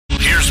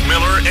Here's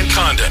Miller and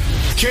Condon.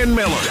 Ken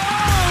Miller.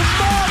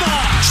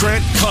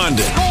 Trent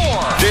Condon.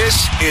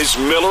 This is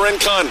Miller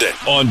and Condon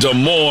on Des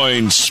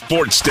Moines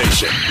Sports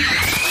Station.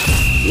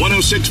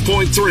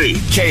 106.3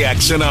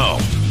 KXNO.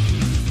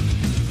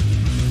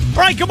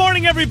 All right, good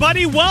morning,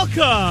 everybody.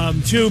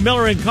 Welcome to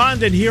Miller and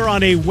Condon here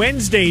on a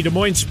Wednesday, Des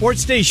Moines Sports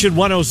Station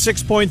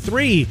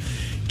 106.3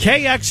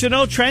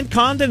 KXNO. Trent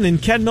Condon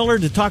and Ken Miller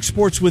to talk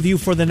sports with you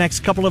for the next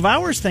couple of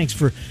hours. Thanks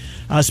for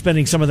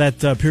spending some of that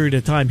period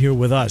of time here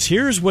with us.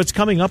 Here's what's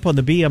coming up on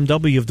the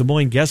BMW of Des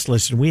Moines guest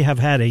list, and we have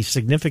had a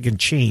significant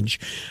change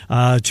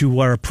to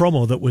our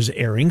promo that was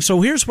airing.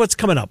 So here's what's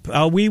coming up.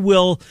 We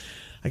will...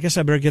 I guess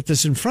I better get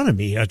this in front of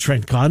me,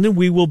 Trent Condon.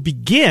 We will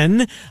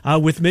begin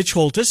with Mitch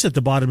Holthus at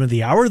the bottom of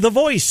the hour, the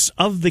voice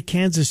of the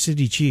Kansas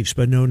City Chiefs.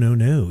 But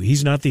no.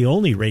 He's not the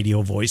only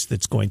radio voice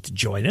that's going to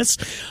join us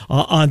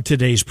on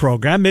today's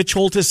program. Mitch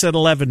Holthus at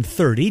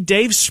 11:30.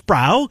 Dave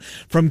Sproul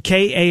from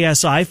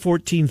KASI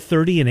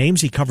 1430 in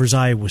Ames. He covers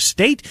Iowa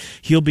State.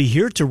 He'll be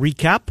here to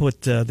recap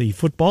what the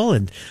football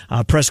and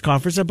press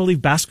conference. I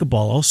believe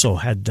basketball also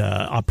had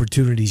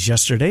opportunities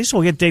yesterday. So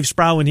we'll get Dave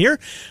Sproul in here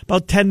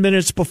about 10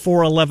 minutes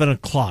before 11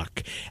 o'clock.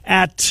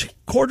 At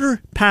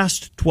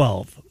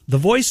 12:15, the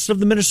voice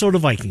of the Minnesota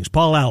Vikings,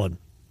 Paul Allen,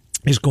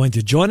 is going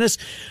to join us.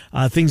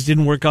 Things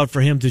didn't work out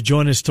for him to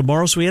join us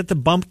tomorrow, so we had to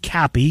bump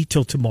Cappy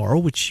till tomorrow,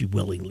 which he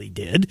willingly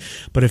did.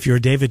 But if you're a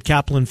David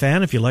Kaplan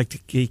fan, if you like to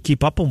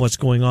keep up on what's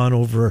going on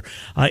over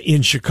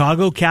in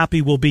Chicago,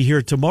 Cappy will be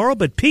here tomorrow.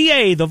 But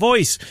PA, the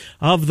voice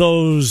of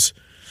those,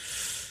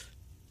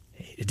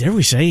 dare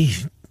we say,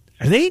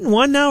 are they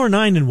 8-1 now or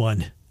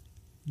 9-1?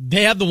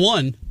 They have the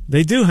one.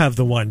 They do have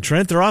the one,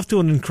 Trent. They're off to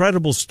an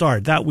incredible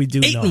start. That we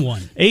do know.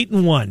 8-1.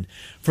 8-1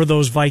 for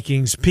those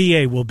Vikings.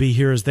 PA will be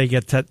here as they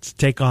get to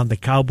take on the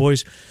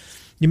Cowboys.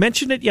 You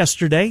mentioned it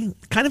yesterday.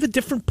 Kind of a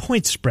different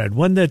point spread.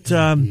 One that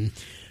the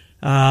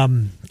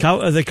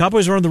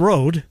Cowboys are on the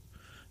road.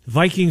 The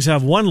Vikings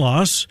have one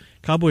loss.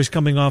 Cowboys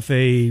coming off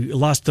a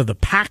loss to the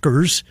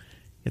Packers.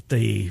 Yet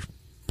the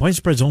point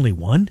spread's only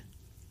one.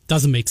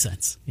 Doesn't make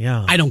sense.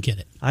 Yeah. I don't get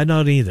it. I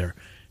don't either.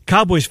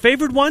 Cowboys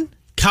favored one?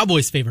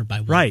 Cowboys favored by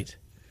one. Right.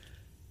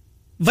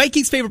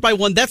 Vikings favored by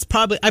one. I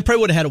probably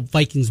would have had a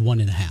Vikings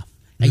 1.5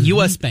 at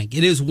US Bank.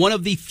 It is one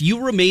of the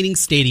few remaining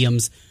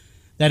stadiums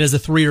that is a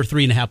 3 or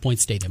 3.5 point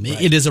stadium.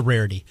 Right. It is a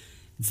rarity.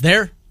 It's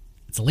there.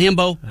 It's a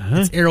Lambeau.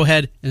 It's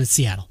Arrowhead, and it's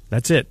Seattle.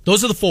 That's it.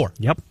 Those are the four.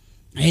 Yep.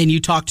 And you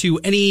talk to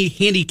any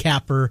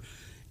handicapper,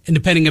 and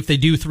depending if they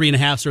do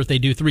 3.5s or if they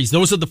do 3s,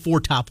 those are the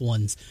four top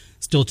ones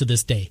still to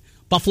this day.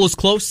 Buffalo's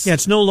close. Yeah,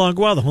 it's no longer,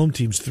 well, the home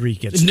team's 3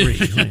 gets 3.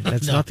 Right?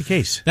 That's not the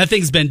case. That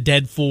thing's been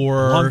dead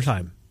for a long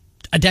time.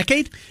 A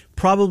decade?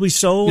 Probably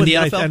so. In the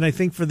NFL? And I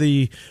think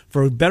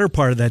for a better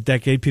part of that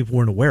decade, people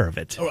weren't aware of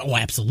it. Oh,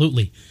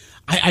 absolutely.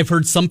 I've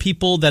heard some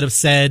people that have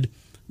said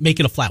make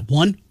it a flat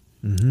 1.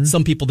 Mm-hmm.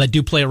 Some people that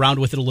do play around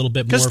with it a little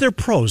bit more. Because they're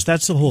pros.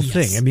 That's the whole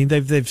thing. I mean,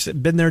 they've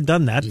been there,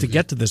 done that to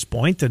get to this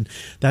point, and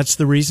that's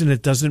the reason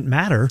it doesn't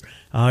matter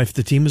if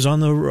the team is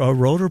on the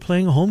road or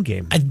playing a home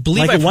game. I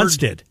believe like it once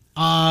did.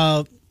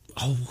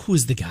 Who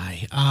is the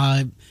guy?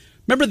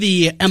 Remember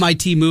the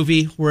MIT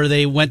movie where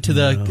they went to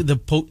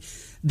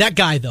that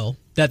guy, though,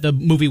 that the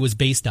movie was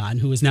based on,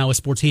 who is now a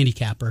sports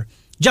handicapper,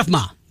 Jeff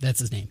Ma,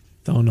 that's his name.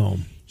 Don't know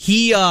him.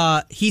 He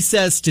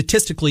says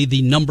statistically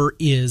the number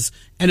is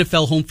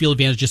NFL home field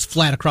advantage just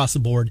flat across the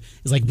board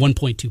is like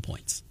 1.2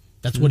 points.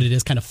 That's what it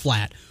is, kind of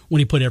flat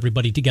when you put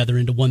everybody together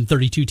into one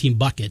 32-team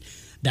bucket.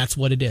 That's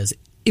what it is.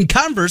 In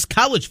converse,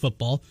 college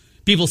football,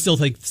 people still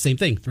think the same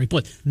thing, 3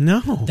 points.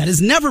 No. That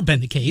has never been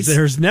the case.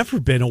 There's never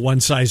been a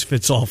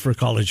one-size-fits-all for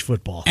college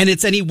football. And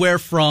it's anywhere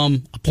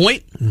from a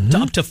point to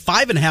up to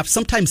 5.5,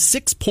 sometimes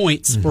 6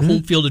 points for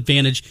home field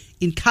advantage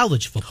in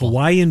college football.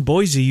 Hawaii and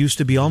Boise used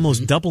to be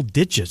almost double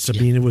digits. I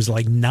mean, it was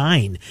like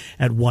 9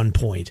 at one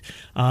point.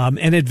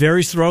 And it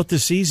varies throughout the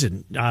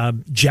season.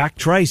 Jack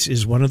Trice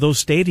is one of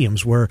those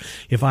stadiums where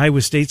if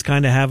Iowa State's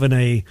kind of having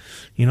a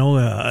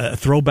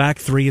throwback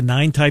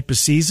 3-9 type of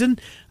season,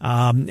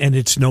 and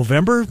it's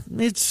November,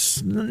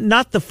 it's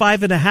not the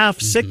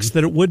 5.5, 6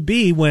 that it would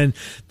be when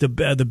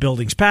the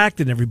building's packed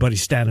and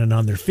everybody's standing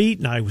on their feet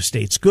and Iowa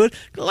State's good.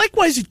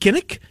 Likewise at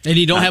Kinnick. And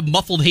you don't have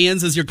muffled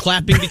hands as you're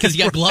clapping because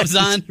you got gloves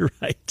on.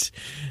 Right.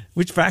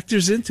 Which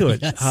factors into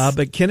it. Yes.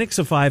 But Kinnick's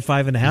a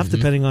 5.5,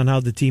 depending on how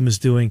the team is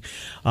doing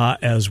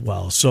as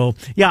well. So,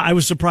 yeah, I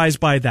was surprised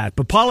by that.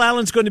 But Paul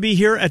Allen's going to be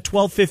here at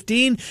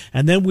 12:15,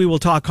 and then we will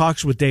talk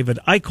Hawks with David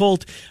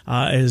Eicholt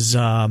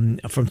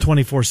from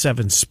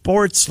 24/7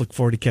 Sports. Look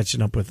forward to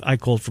catching up with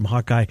Eicholt from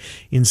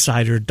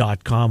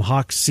HawkeyeInsider.com.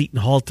 Hawks Seton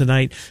Hall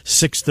tonight,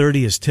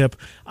 6:30 is tip.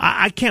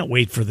 I can't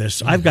wait for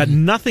this. I've got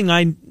nothing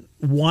I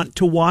want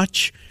to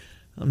watch.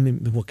 I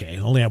mean, okay, I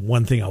only have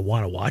one thing I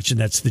want to watch, and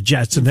that's the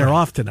Jets, and they're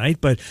off tonight.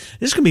 But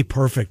this is going to be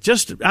perfect.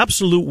 Just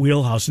absolute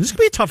wheelhouse. And this is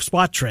going to be a tough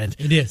spot, Trent.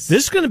 It is.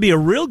 This is going to be a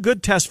real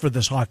good test for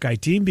this Hawkeye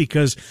team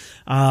because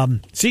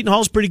Seton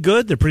Hall's pretty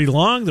good. They're pretty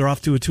long. They're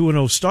off to a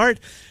 2-0 start.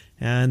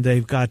 and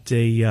they've got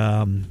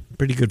a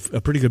pretty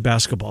good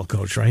basketball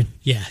coach, right?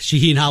 Yeah,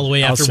 Shaheen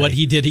Holloway, after what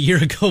he did a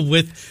year ago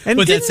with and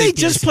with didn't that they St.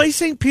 just Peter's play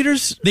St.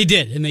 Peter's? They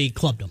did, and they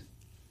clubbed them.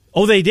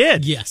 Oh, they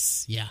did?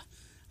 Yes, yeah.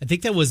 I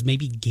think that was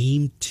maybe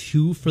game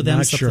 2 for them,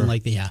 Not something sure.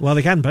 like that. Yeah. Well,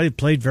 they hadn't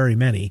played very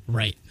many.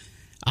 Right.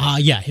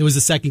 Yeah, it was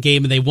the second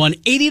game, and they won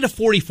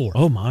 80-44.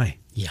 Oh, my.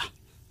 Yeah,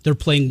 they're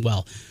playing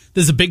well.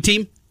 This is a big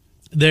team.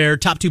 Their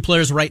top 2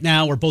 players right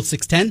now are both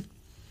 6'10".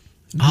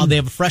 They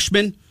have a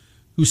freshman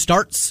who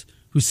starts,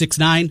 who's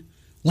 6'9",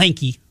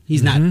 lanky.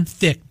 He's not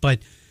thick, but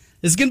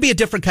this is going to be a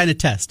different kind of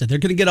test. They're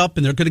going to get up,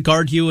 and they're going to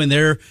guard you, and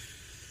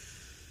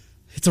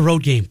it's a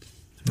road game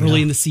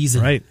early in the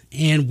season. Right.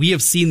 And we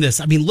have seen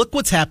this. I mean, look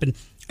what's happened.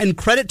 And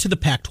credit to the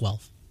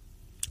Pac-12,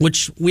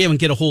 which we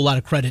haven't get a whole lot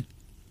of credit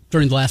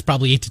during the last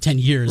probably 8 to 10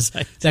 years,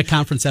 that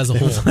conference as a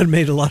whole. They've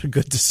made a lot of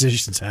good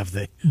decisions, have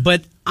they?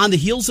 But on the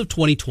heels of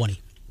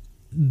 2020,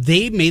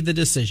 they made the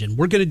decision,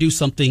 we're going to do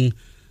something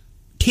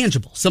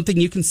tangible, something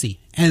you can see.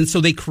 And so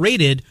they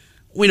created,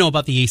 we know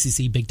about the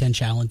ACC Big Ten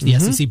Challenge, the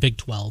SEC Big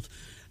 12.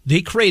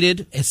 They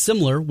created a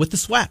similar with the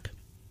SWAC,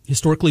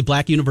 historically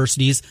black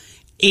universities,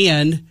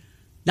 and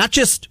not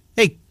just,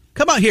 hey,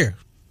 come out here,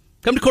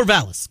 come to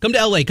Corvallis, come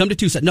to LA, come to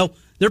Tucson. No,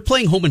 they're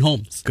playing home and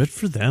homes. Good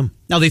for them.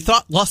 Now, they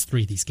lost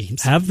 3 of these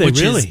games. Have they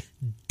which really? Is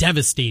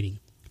devastating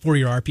for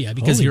your RPI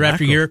because Holy year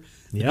after mackerel. year,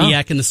 Yeah. the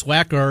MEAC and the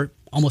SWAC are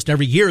almost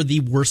every year the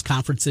worst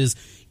conferences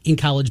in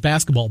college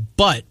basketball.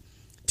 But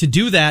to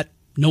do that,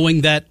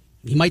 knowing that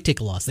he might take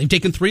a loss, they've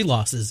taken 3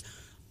 losses.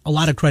 A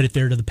lot of credit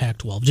there to the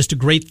Pac-12. Just a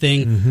great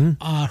thing.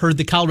 Heard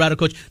the Colorado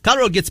coach.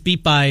 Colorado gets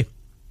beat by, I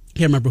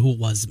can't remember who it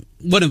was.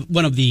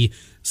 One of the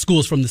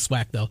schools from the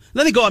SWAC, though. And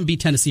then they go out and beat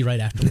Tennessee right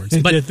afterwards.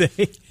 But, Did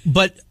they?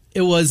 But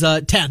it was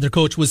Tad, their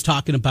coach, was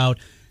talking about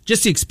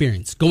just the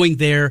experience, going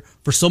there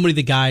for so many of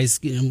the guys,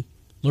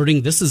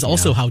 learning this is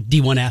also how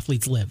D1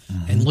 athletes live,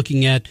 and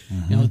looking at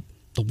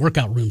the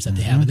workout rooms that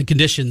they have and the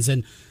conditions.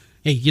 And,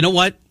 hey, you know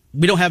what?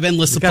 We don't have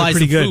endless supplies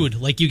of food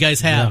like you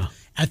guys have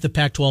at the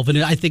Pac-12. And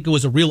I think it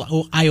was a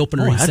real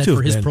eye-opener he said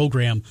for his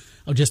program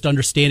of just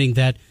understanding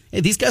that,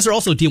 hey, these guys are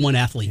also D1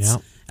 athletes. Yeah.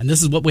 And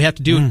this is what we have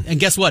to do. And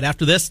guess what?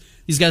 After this,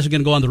 these guys are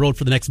going to go on the road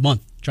for the next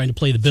month trying to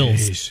play the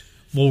Bills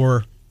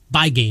for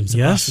bye games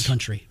across the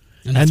country.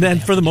 And then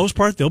for the most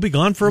part, they'll be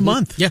gone for a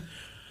month. Yeah.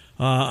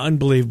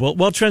 Unbelievable.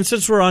 Well, Trent,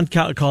 since we're on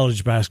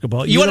college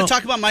basketball... You want to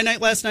talk about my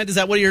night last night? Is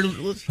that what you're...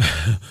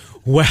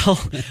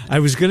 Well, I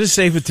was going to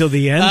save it till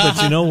the end,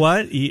 but you know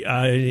what?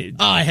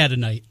 I had a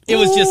night. It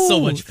was just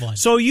so much fun.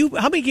 So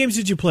how many games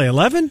did you play?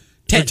 11?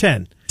 10. Or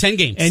 10? 10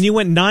 games. And you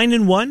went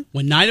 9-1?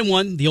 Went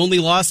 9-1. The only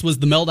loss was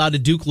the meld out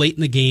of Duke late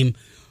in the game.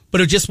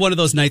 But it was just one of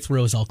those nights where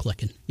it was all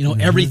clicking.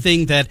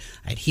 Everything that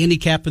I'd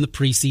handicapped in the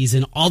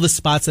preseason, all the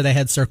spots that I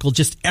had circled,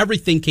 just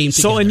everything came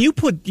together. So, and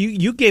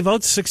you gave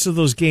out 6 of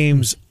those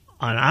games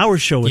on our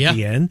show at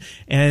the end,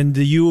 and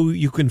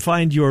you can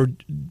find your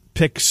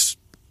picks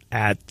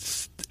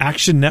at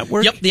Action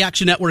Network? Yep, the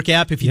Action Network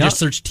app. If you just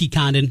search T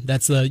Condon,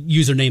 that's the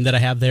username that I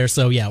have there.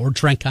 So, or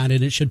Trent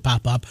Condon, it should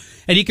pop up.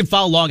 And you can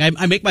follow along.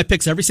 I make my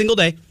picks every single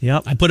day.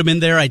 Yep. I put them in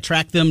there. I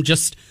track them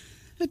just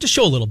to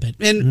show a little bit.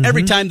 And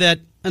every time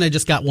and I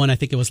just got one, I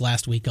think it was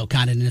last week,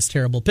 Condon and his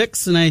terrible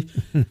picks. And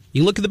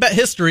you look at the bet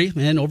history,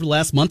 and over the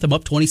last month, I'm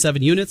up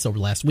 27 units. Over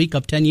the last week,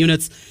 up 10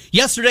 units.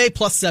 Yesterday,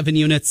 plus 7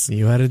 units.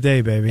 You had a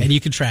day, baby. And you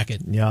can track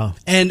it. Yeah.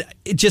 And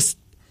it just,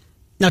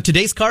 now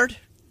today's card,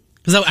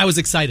 because I was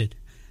excited.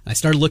 I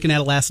started looking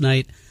at it last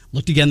night,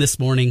 looked again this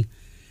morning.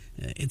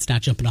 It's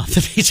not jumping off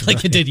the page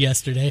like it did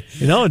yesterday.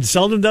 It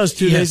seldom does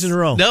 2 days in a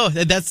row. No,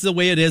 that's the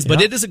way it is.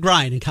 But it is a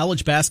grind. In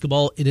college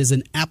basketball, it is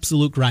an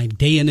absolute grind,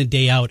 day in and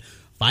day out,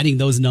 finding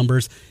those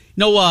numbers.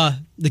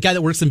 The guy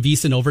that works in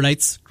VEASAN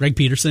overnights, Greg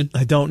Peterson.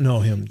 I don't know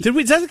him.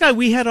 Is that the guy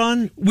we had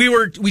on?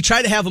 We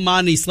tried to have him on,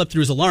 and he slept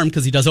through his alarm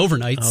because he does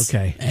overnights.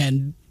 Okay.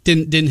 And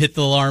didn't hit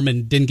the alarm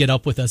and didn't get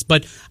up with us.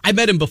 But I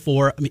met him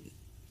before. I mean,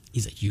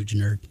 he's a huge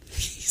nerd.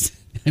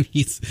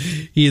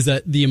 He is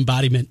the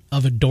embodiment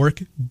of a dork.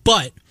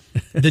 But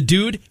the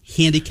dude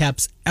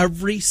handicaps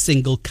every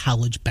single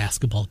college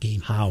basketball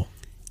game. How?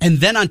 And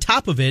then on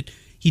top of it,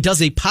 he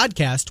does a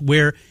podcast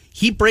where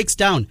he breaks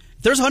down.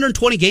 If there's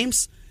 120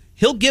 games,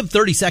 he'll give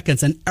 30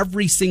 seconds on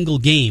every single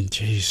game.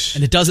 Jeez.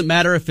 And it doesn't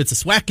matter if it's a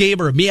SWAC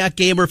game or a MEAC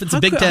game or if it's a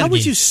Big Ten game. How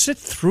would you sit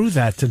through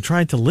that and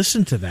try to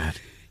listen to that?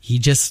 He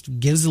just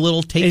gives a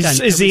little take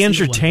on Is he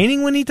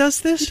entertaining when he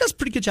does this? He does a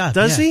pretty good job.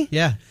 Does he?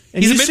 Yeah.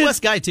 And he's a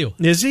Midwest guy, too.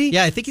 Is he?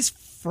 Yeah, I think he's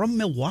from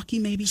Milwaukee,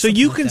 maybe. So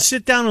you can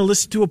sit down and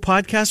listen to a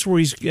podcast where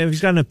he's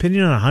got an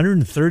opinion on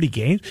 130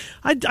 games?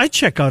 I'd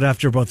check out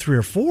after about 3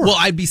 or 4. Well,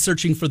 I'd be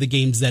searching for the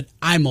games that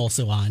I'm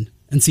also on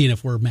and seeing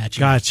if we're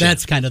matching. Gotcha.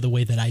 That's kind of the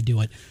way that I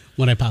do it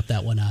when I pop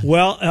that one on.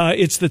 Well,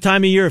 it's the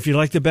time of year. If you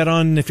like to bet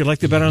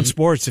on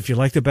sports, if you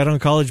like to bet on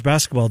college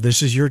basketball,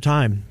 this is your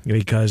time,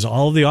 because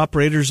all the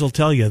operators will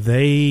tell you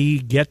they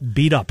get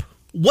beat up.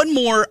 One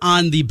more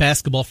on the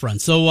basketball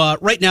front. So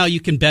right now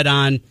you can bet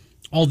on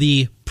all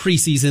the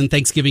preseason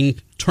Thanksgiving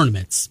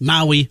tournaments.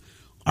 Maui,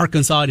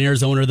 Arkansas, and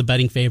Arizona are the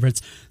betting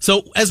favorites.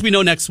 So as we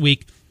know, next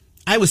week,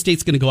 Iowa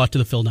State's going to go out to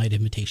the Phil Knight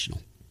Invitational.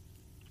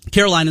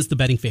 Carolina's the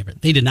betting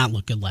favorite. They did not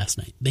look good last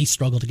night. They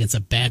struggled against a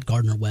bad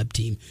Gardner-Webb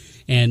team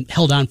and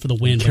held on for the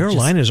win.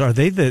 Are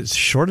they the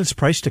shortest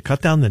price to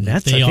cut down the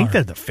nets? I think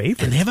they're the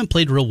favorite. And they haven't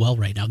played real well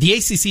right now. The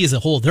ACC as a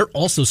whole, they're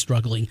also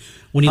struggling.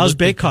 How's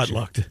Baycott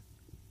looked?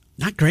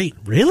 Not great.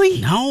 Really?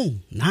 No,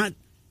 not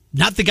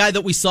the guy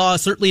that we saw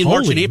certainly in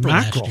March and April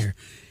last year.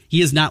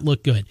 He has not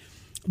looked good.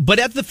 But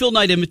at the Phil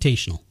Knight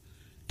Invitational,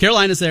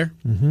 Carolina's there.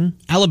 Mm-hmm.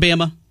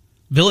 Alabama,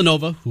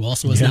 Villanova, who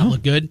also has not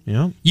looked good.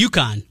 Yeah.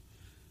 UConn,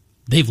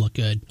 they've looked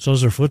good. So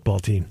is their football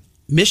team.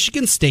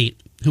 Michigan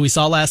State, who we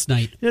saw last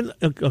night.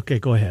 Okay,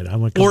 go ahead. I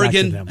want to come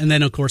Oregon, back to them. and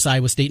then, of course,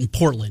 Iowa State and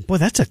Portland. Boy,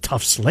 that's a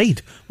tough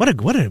slate. What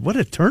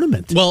a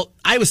tournament. Well,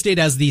 Iowa State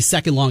has the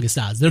second longest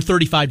odds. They're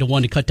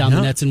 35-1 to cut down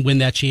the nets and win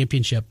that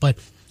championship. But,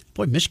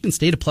 boy, Michigan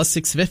State a plus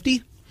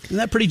 650? Isn't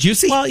that pretty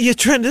juicy? Well,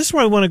 Trent, this is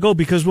where I want to go,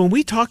 because when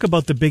we talk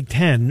about the Big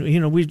Ten,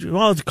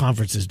 the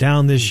conference is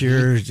down this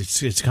year.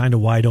 It's kind of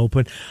wide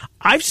open.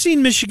 I've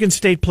seen Michigan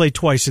State play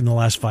twice in the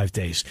last 5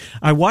 days.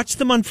 I watched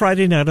them on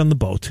Friday night on the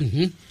boat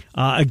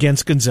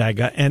against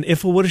Gonzaga, and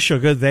if it would have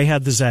sugar, they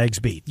had the Zags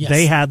beat. Yes.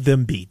 They had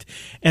them beat.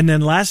 And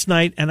then last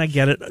night, and I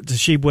get it,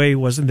 Tshiebwe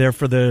wasn't there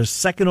for the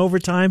second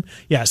overtime.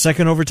 Yeah,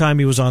 second overtime,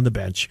 he was on the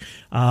bench.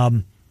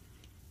 And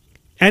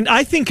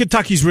I think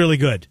Kentucky's really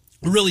good.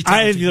 Really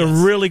talented, a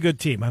really good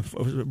team.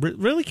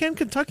 Really, can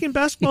Kentucky in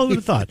basketball? Who would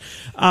have thought?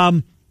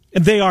 And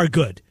they are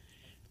good.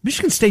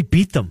 Michigan State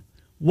beat them.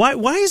 Why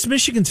is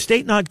Michigan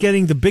State not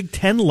getting the Big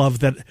Ten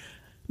love that...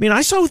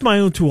 I saw with my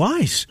own two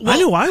eyes. Well, I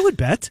knew I would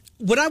bet.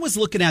 When I was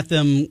looking at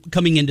them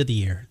coming into the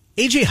year,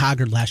 A.J.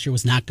 Hoggard last year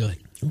was not good.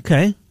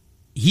 Okay.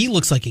 He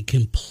looks like a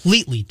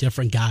completely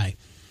different guy.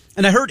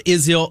 And I heard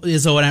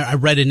Izzo, and I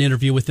read an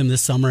interview with him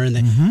this summer,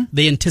 and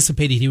they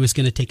anticipated he was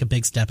going to take a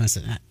big step. And I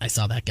said, I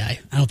saw that guy.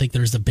 I don't think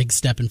there's a big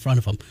step in front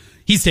of him.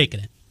 He's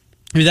taking it.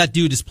 That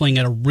dude is playing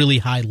at a really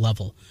high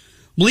level.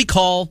 Malik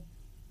Hall,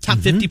 top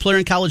 50 player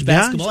in college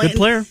basketball. Yeah, he's a good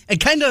player. And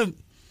kind of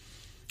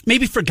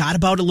maybe forgot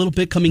about it a little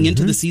bit coming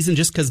into the season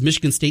just because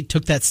Michigan State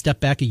took that step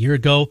back a year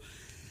ago.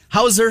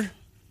 Hauser,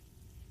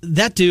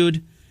 that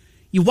dude,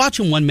 you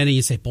watch him 1 minute and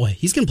you say, boy,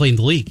 he's going to play in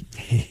the league.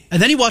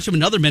 And then you watch him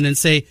another minute and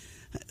say,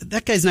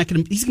 that guy's not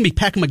going to, he's going to be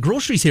packing my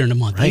groceries here in a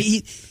month. Right.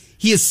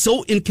 He is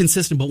so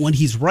inconsistent, but when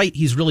he's right,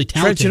 he's really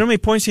talented. Trent, you know how many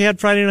points he had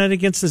Friday night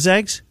against the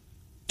Zags?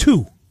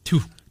 Two.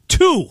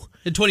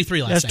 And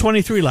 23 last night. That's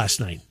 23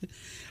 last night.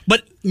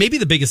 But maybe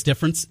the biggest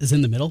difference is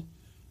in the middle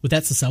with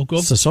that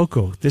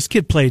Sissoko. This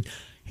kid played,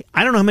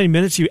 I don't know how many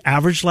minutes he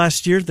averaged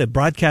last year. The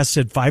broadcast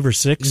said 5 or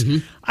 6.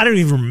 I don't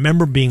even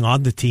remember being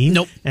on the team.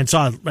 Nope. And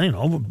saw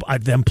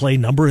them play a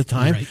number of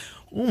times. Right.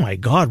 Oh my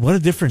God, what a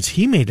difference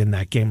he made in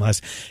that game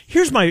last.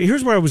 Here's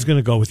where I was going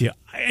to go with you.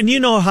 And you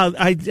know how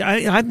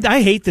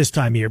I hate this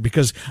time of year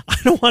because I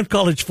don't want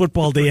college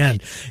football to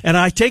end. And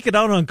I take it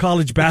out on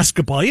college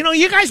basketball.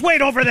 You guys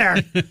wait over there.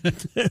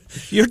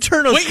 Your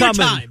turn is coming.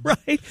 Your time.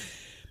 Right?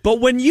 But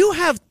when you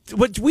have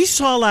what we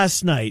saw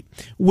last night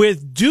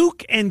with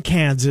Duke and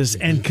Kansas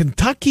and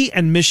Kentucky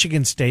and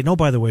Michigan State. And, oh,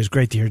 by the way, it's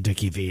great to hear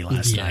Dickie V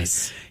last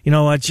night.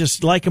 I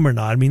just like him or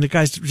not. The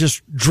guy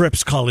just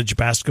drips college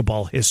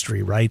basketball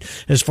history, right?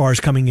 As far as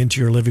coming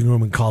into your living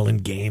room and calling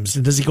games.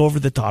 And does he go over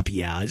the top?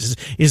 Yeah. Is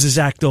his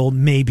act old?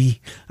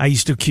 Maybe. I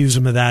used to accuse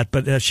him of that,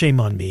 but shame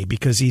on me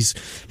because he's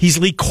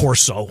Lee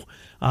Corso.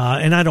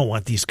 And I don't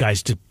want these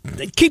guys to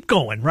keep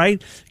going,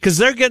 right? Because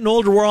they're getting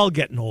older. We're all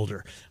getting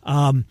older.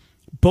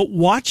 But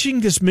watching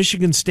this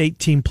Michigan State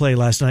team play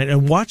last night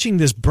and watching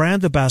this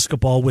brand of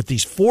basketball with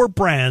these 4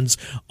 brands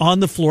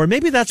on the floor,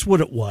 maybe that's what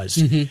it was.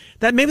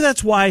 Maybe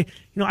that's why,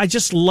 I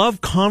just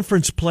love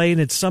conference play, and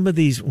it's some of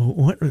these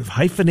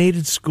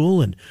hyphenated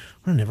school, and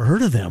I never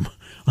heard of them.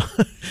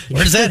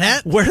 Where's that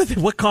at?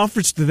 What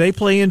conference do they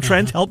play in,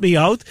 Trent? Help me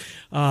out.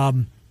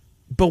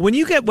 But when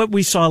you get what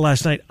we saw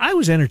last night, I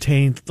was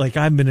entertained like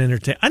I've been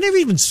entertained. I never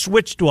even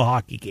switched to a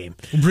hockey game.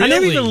 Really? I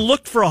never even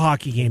looked for a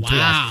hockey game to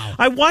Wow. watch.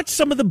 I watched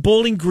some of the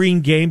Bowling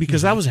Green game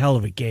because that was a hell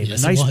of a game.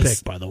 Yes, a nice it was.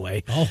 pick, by the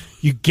way. Oh.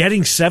 You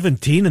getting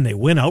 17 and they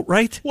win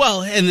outright?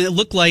 Well, and it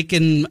looked like,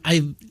 and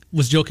I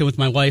was joking with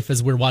my wife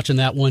as we were watching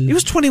that one. It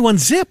was 21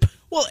 zip.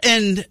 Well,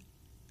 and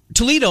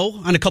Toledo,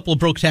 on a couple of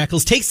broke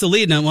tackles, takes the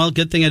lead. And, well,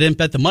 good thing I didn't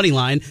bet the money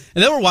line.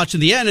 And then we're watching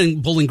the end,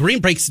 and Bowling Green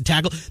breaks the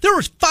tackle. There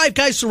were 5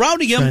 guys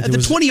surrounding him at the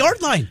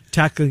 20-yard line.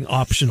 Tackling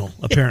optional,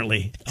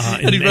 apparently.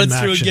 And he runs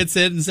through and gets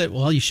in and said,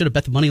 well, you should have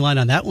bet the money line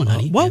on that one,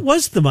 honey. What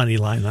was the money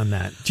line on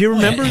that? Do you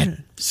remember?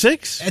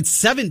 6? At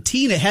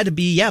 17, it had to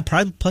be,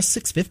 probably plus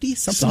 650,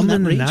 something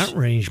in that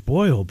range.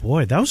 Boy, oh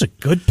boy, that was a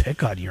good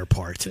pick on your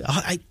part.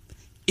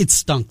 It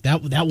stunk.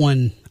 That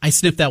one, I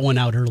sniffed that one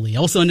out early. I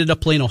also ended up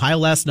playing Ohio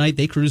last night.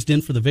 They cruised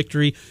in for the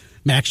victory.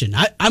 Maction.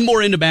 I'm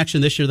more into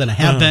Maction this year than I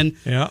have been.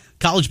 Yeah.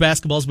 College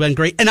basketball's been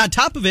great. And on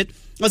top of it,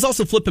 I was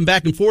also flipping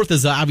back and forth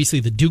as obviously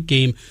the Duke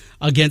game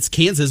against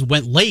Kansas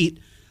went late.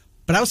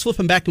 But I was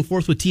flipping back and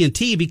forth with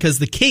TNT because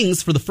the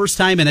Kings, for the first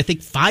time in, I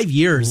think, 5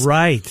 years, were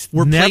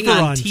playing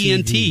on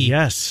TNT. TV.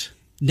 Yes.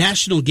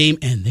 National game,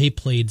 and they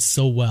played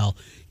so well.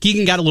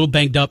 Keegan got a little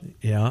banged up.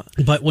 Yeah.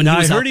 But when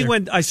I heard he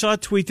went, I saw a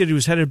tweet that he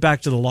was headed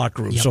back to the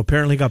locker room, so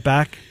apparently got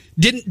back.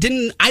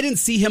 I didn't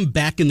see him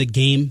back in the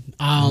game.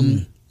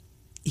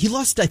 He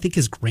lost, I think,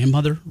 his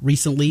grandmother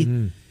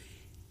recently.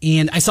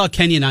 And I saw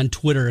Kenyon on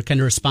Twitter kind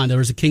of respond. There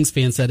was a Kings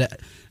fan said,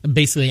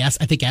 basically,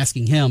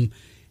 asking him,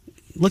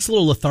 looks a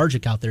little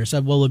lethargic out there.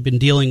 Said, well, we've been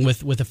dealing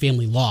with a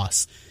family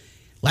loss.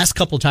 Last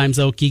couple of times,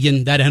 though,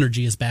 Keegan, that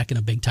energy is back in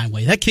a big-time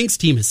way. That Kings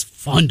team is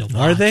fun to watch.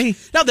 Are they?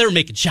 Now, they were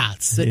making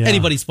shots. Yeah.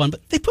 Anybody's fun,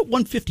 but they put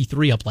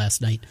 153 up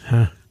last night.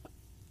 Huh.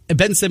 And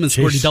Ben Simmons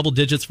scored in double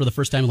digits for the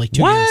first time in like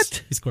 2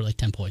 years. He scored like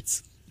 10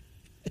 points.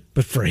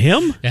 But for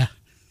him? Yeah.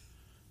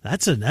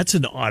 That's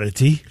an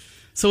oddity.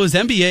 So it was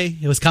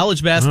NBA, it was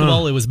college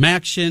basketball, it was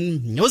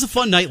Maction. It was a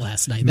fun night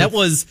last night. That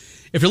was,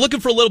 if you're looking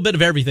for a little bit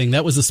of everything,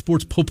 that was a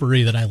sports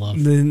potpourri that I love.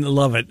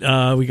 Love it.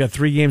 We got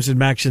 3 games in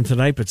Maction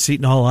tonight, but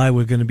Seton Hall High,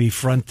 we're going to be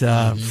front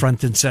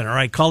and center. All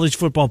right, college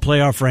football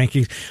playoff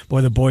rankings.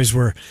 Boy, the boys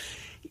were...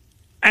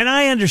 And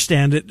I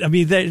understand it. I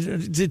mean,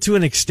 to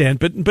an extent,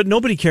 but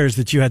nobody cares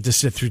that you had to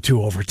sit through 2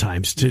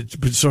 overtimes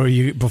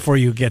before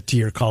you get to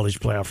your college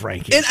playoff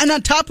ranking. And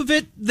on top of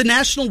it, the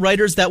national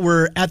writers that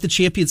were at the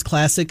Champions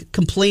Classic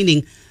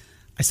complaining.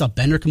 I saw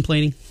Bender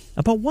complaining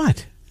About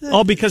what?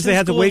 Because they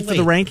had to wait for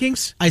the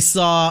rankings? I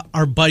saw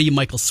our buddy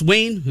Michael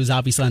Swain, who's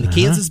obviously on the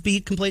Kansas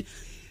beat, complain.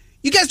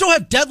 You guys don't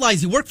have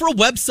deadlines. You work for a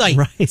website.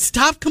 Right.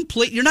 Stop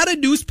complaining. You're not a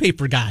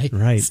newspaper guy.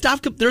 Right.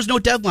 Stop. There's no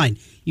deadline.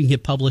 You can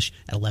hit publish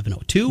at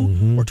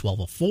 11:02 or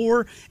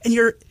 12:04, and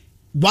you're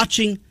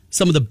watching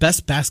some of the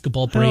best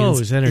basketball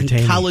brands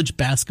in college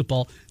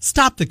basketball.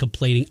 Stop the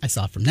complaining. I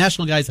saw it from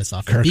national guys. I saw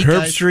it from Kirk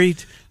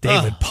Herbstreit,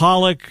 David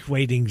Pollock,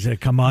 waiting to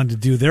come on to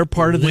do their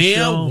part of the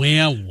show.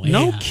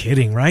 No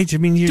kidding, right? I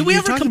mean, do we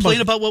ever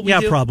complain about what we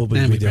do? Yeah,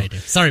 probably we do.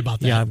 Sorry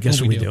about that. Yeah, I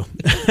guess we do.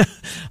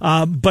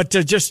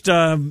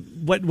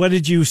 But what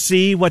did you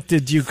see? What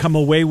did you come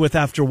away with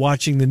after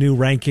watching the new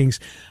rankings?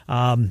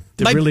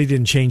 That really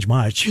didn't change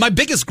much. My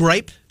biggest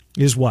gripe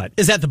is what?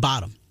 Is at the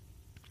bottom.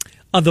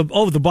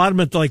 The bottom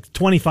at like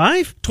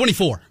 25?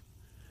 24.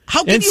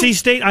 How can NC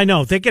State, I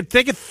know. They get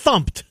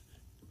thumped.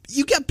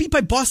 You got beat by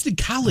Boston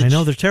College. I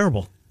know, they're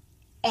terrible.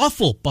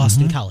 Awful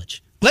Boston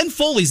College. Glenn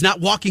Foley's not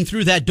walking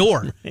through that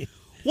door. Right.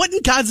 What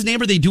in God's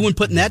name are they doing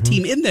putting that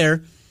team in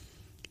there?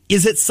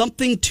 Is it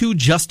something to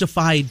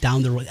justify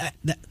down the road?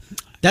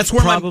 That's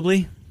where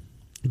probably.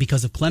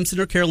 Because if Clemson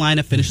or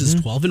Carolina finishes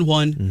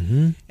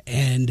 12-1,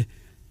 and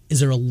is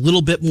there a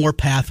little bit more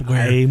path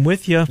where I'm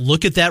with you?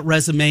 Look at that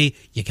resume.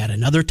 You got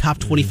another top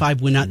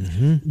 25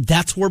 win.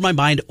 That's where my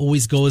mind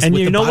always goes. And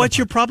with you know what? part.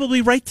 You're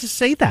probably right to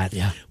say that.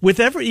 Yeah. With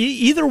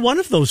either one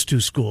of those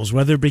 2 schools,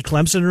 whether it be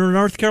Clemson or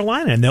North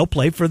Carolina, and they'll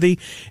play for the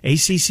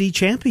ACC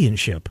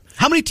championship.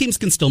 How many teams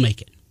can still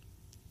make it?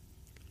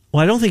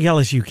 Well, I don't think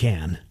LSU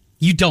can.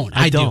 You don't.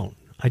 I don't.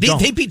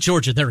 They beat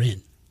Georgia. They're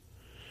in.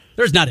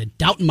 There's not a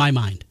doubt in my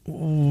mind. Where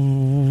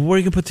are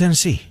you going to put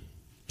Tennessee?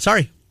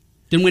 Sorry.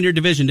 Didn't win your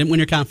division. Didn't win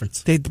your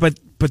conference.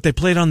 But they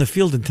played on the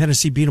field, and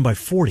Tennessee beat them by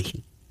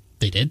 40.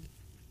 They did.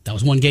 That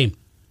was one game.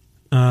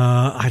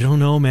 I don't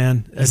know,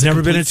 man. It's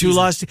never been a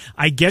 2-loss.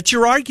 I get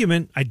your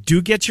argument. I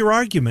do get your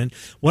argument.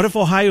 What if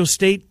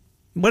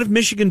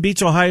Michigan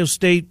beats Ohio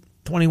State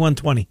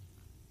 21-20?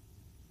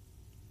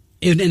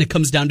 And it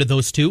comes down to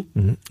those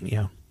 2?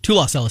 Yeah.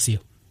 2-loss LSU.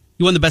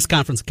 You won the best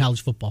conference in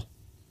college football.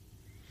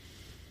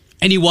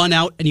 And you won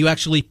out, and you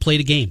actually played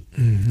a game.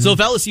 So if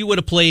LSU would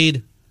have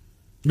played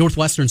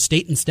Northwestern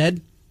State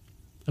instead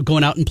of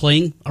going out and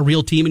playing a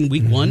real team in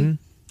week 1,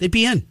 they'd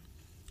be in.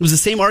 It was the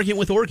same argument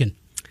with Oregon.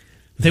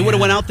 If they would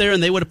have went out there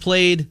and they would have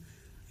played,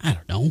 I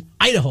don't know,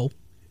 Idaho,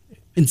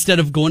 instead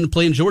of going to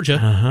play in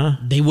Georgia,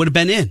 they would have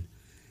been in.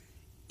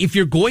 If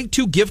you're going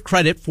to give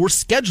credit for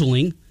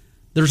scheduling,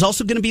 there's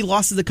also going to be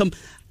losses that come.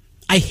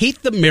 I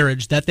hate the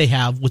marriage that they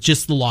have with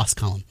just the loss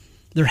column.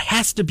 There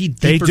has to be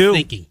deeper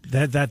thinking.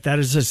 That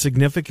is a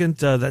significant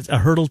that's a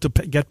hurdle to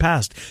get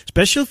past,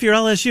 especially if you're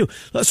LSU.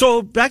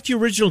 So back to your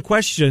original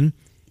question,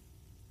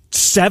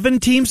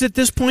 7 teams at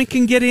this point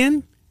can get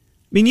in?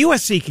 I mean,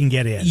 USC can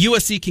get in.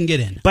 USC can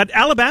get in. But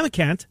Alabama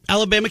can't.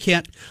 Alabama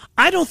can't.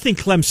 I don't think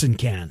Clemson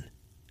can.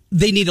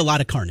 They need a lot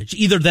of carnage,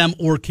 either them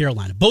or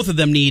Carolina. Both of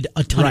them need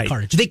a ton of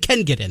carnage. They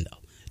can get in, though.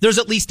 There's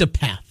at least a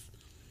path.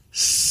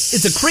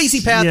 It's a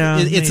crazy path. Yeah,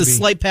 it's a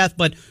slight path,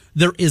 but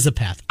there is a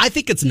path. I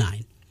think it's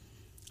 9.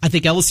 I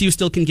think LSU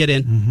still can get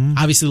in.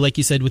 Obviously, like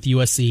you said, with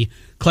USC,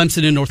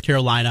 Clemson and North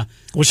Carolina.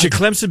 Well, should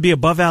Clemson be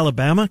above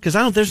Alabama? Because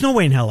there's no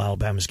way in hell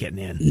Alabama's getting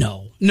in.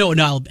 No,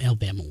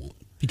 Alabama won't.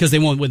 Because they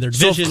won't win their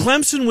division. So if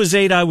Clemson was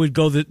 8, I would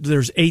go that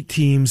there's 8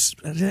 teams.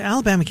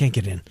 Alabama can't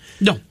get in.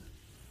 No.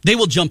 They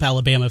will jump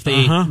Alabama if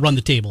they run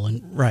the table.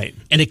 And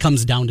it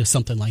comes down to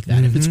something like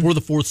that. If it's for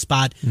the 4th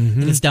spot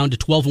and it's down to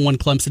 12-1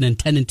 Clemson and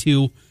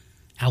 10-2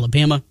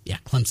 Alabama,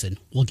 Clemson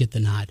will get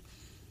the nod.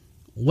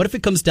 What if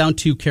it comes down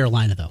to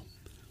Carolina, though?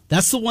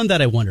 That's the one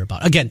that I wonder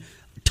about. Again,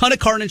 a ton of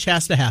carnage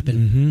has to happen.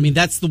 I mean,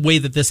 that's the way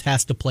that this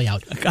has to play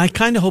out. I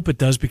kind of hope it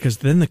does, because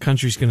then the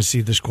country's going to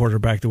see this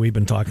quarterback that we've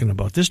been talking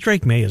about. This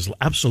Drake May is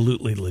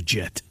absolutely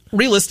legit.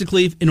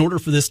 Realistically, in order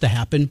for this to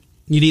happen,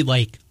 you need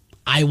like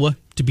Iowa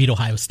to beat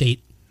Ohio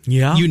State.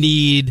 Yeah. You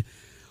need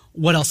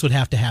what else would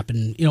have to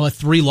happen? A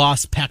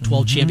 3-loss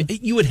Pac-12 champion.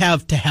 You would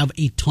have to have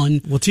a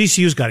ton. Well,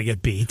 TCU's got to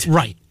get beat.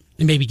 Right.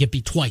 And maybe get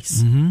beat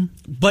twice.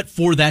 But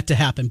for that to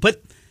happen.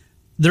 But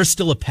there's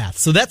still a path.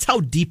 So that's how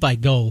deep I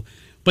go.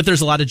 But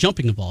there's a lot of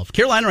jumping involved.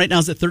 Carolina right now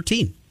is at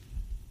 13.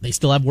 They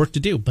still have work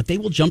to do, but they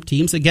will jump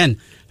teams again.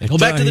 They go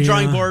back to the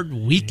drawing board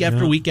week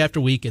after week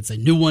after week. It's a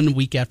new one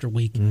week after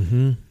week.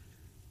 And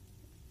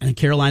the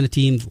Carolina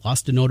team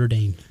lost to Notre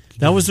Dame.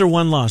 That was their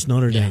one loss,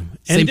 Notre Dame.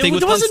 Same thing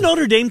with wasn't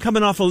Notre Dame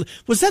coming off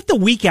was that the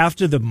week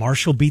after the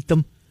Marshall beat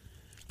them?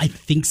 I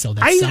think so.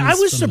 That I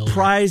was familiar.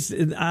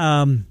 surprised.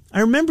 I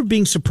remember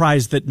being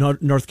surprised that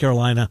North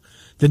Carolina,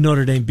 that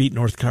Notre Dame beat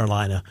North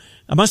Carolina.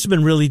 I must have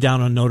been really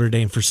down on Notre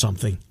Dame for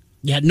something.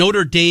 Yeah,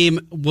 Notre Dame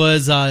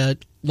was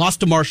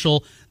lost to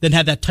Marshall, then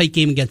had that tight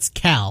game against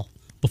Cal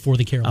before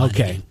the Carolina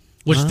game.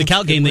 Which the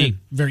Cal game, they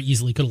very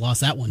easily could have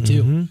lost that one,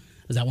 too.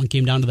 Because that one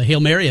came down to the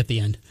Hail Mary at the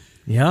end.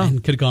 Yeah.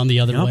 And could have gone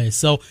the other way.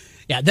 So,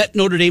 yeah, that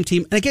Notre Dame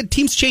team, and again,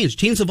 teams change,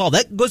 teams evolve.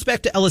 That goes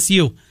back to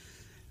LSU.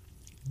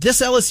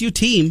 This LSU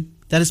team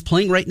that is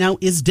playing right now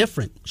is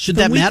different. Should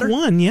that matter? Week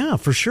 1, yeah,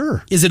 for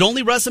sure. Is it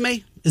only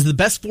resume? Is it the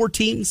best 4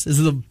 teams? Is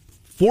it the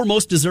 4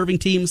 most deserving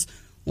teams?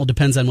 Well, it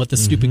depends on what the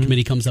stupid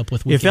committee comes up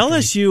with. If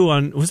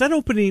LSU was that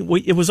opening?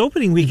 It was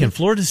opening weekend.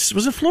 Florida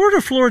was it Florida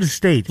or Florida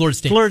State? Florida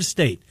State. Florida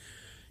State.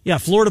 Yeah,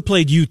 Florida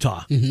played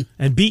Utah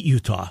and beat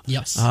Utah.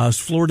 Yes, it was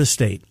Florida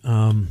State.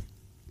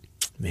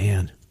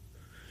 Man,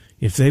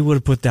 if they would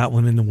have put that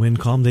one in the win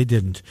column, they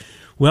didn't.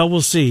 Well,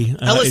 we'll see.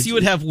 LSU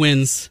would have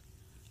wins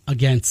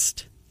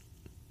against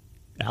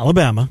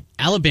Alabama.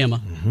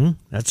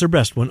 That's their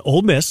best one.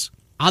 Ole Miss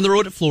on the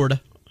road at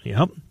Florida.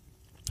 Yep.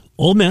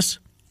 Ole Miss.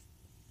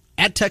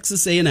 At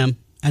Texas A&M,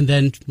 and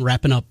then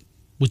wrapping up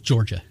with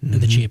Georgia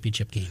in the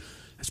championship game.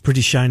 That's a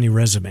pretty shiny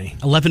resume.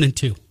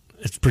 11-2.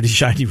 It's a pretty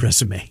shiny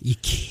resume. You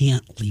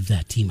can't leave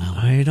that team out.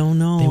 I don't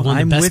know. They won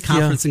the best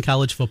conference in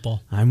college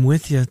football. I'm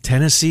with you.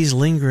 Tennessee's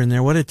lingering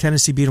there. What did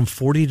Tennessee beat them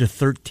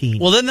 40-13?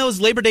 Well, then those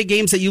Labor Day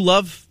games that you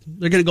love,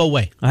 they're going to go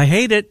away. I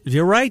hate it.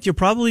 You're right. You're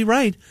probably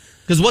right.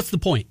 Because what's the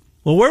point?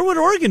 Well, where would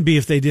Oregon be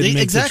if they didn't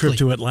make the trip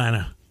to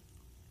Atlanta?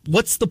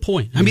 What's the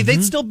point? I mean,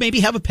 they'd still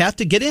maybe have a path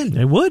to get in.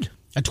 They would.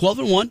 At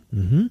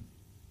 12-1.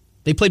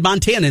 They played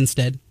Montana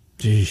instead.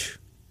 Jeez.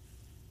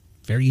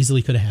 Very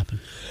easily could have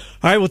happened.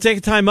 All right, we'll take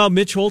a time out.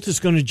 Mitch Holt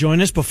is going to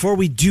join us. Before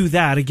we do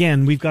that,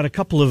 again, we've got a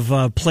couple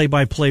of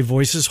play-by-play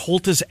voices,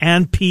 Holtis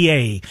and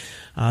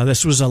PA.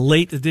 This was a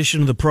late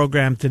edition of the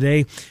program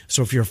today,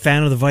 so if you're a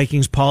fan of the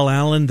Vikings, Paul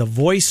Allen, the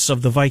voice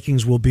of the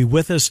Vikings, will be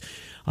with us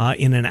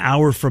in an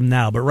hour from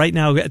now. But right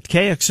now at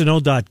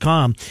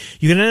KXNO.com,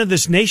 you can enter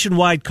this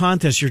nationwide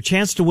contest, your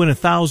chance to win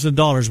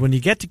 $1,000. When you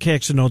get to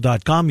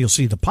KXNO.com, you'll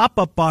see the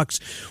pop-up box.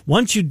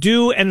 Once you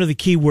do, enter the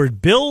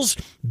keyword Bills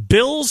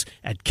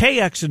at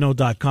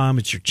KXNO.com.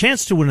 It's your chance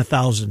to win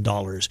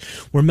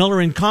 $1,000. We're Miller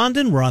and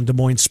Condon. We're on Des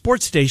Moines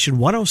Sports Station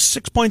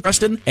 106.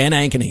 Preston and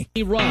Ankeny.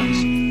 He runs.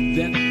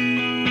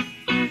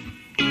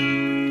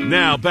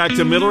 Now back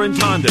to Miller and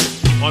Condon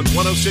on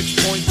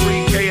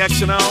 106.3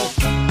 KXNO.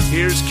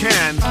 Here's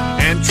Ken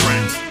and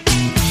Trent. All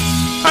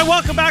right,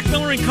 welcome back,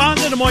 Miller and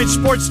Condon, Des Moines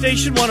Sports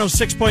Station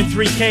 106.3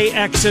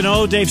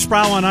 KXNO. Dave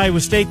Sproul on Iowa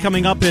State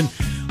coming up in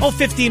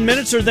 15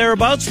 minutes or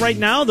thereabouts. Right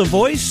now, the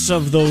voice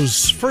of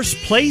those first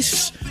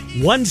place,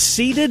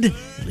 one-seeded,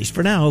 at least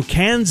for now,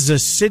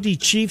 Kansas City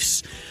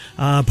Chiefs.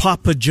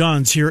 Papa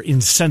John's here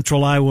in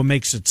central Iowa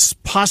makes it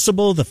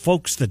possible. The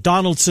folks, the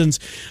Donaldsons,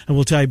 and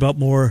we'll tell you about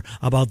more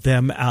about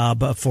them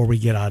before we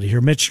get out of here.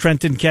 Mitch,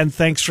 Trent, and Ken,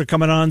 thanks for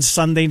coming on.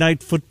 Sunday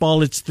night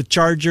football. It's the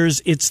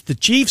Chargers. It's the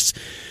Chiefs.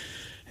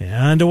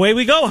 And away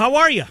we go. How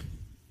are you?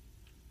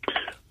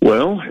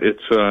 Well,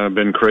 it's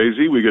been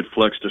crazy. We get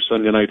flexed to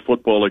Sunday night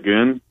football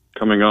again,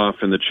 coming off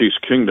in the Chiefs'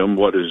 kingdom.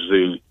 What is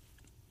the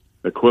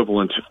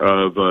equivalent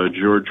of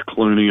George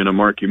Clooney and a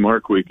Marky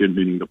Mark weekend,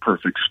 meaning the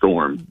perfect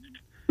storm?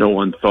 No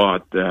one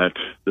thought that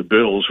the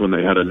Bills, when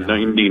they had a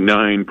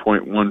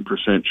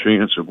 99.1%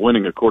 chance of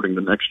winning, according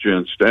to Next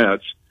Gen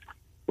Stats,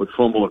 would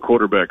fumble a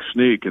quarterback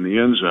sneak in the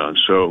end zone.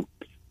 So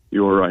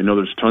I know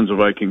there's tons of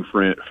Viking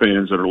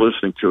fans that are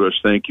listening to us.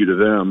 Thank you to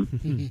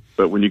them.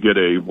 But when you get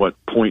a,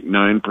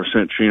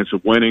 0.9% chance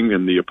of winning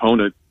and the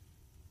opponent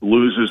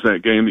loses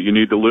that game that you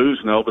need to lose,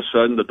 and all of a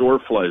sudden the door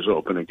flies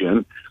open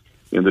again,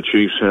 and the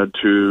Chiefs had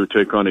to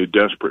take on a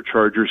desperate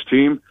Chargers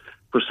team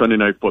for Sunday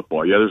night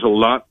football. Yeah, there's a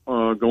lot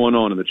going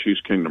on in the Chiefs'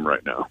 kingdom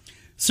right now.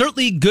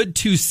 Certainly good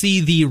to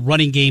see the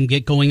running game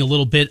get going a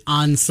little bit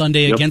on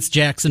Sunday against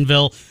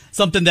Jacksonville,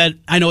 something that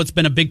I know it's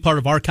been a big part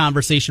of our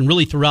conversation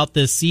really throughout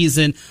this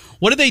season.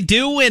 What do they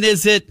do, and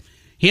is it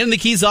handing the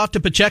keys off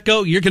to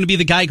Pacheco? You're going to be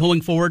the guy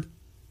going forward?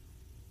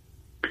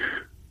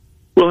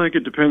 Well, I think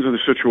it depends on the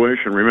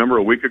situation. Remember,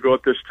 a week ago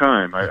at this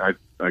time, I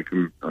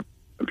can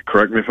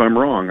correct me if I'm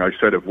wrong, I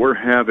said if we're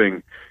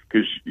having,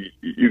 because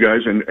you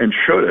guys and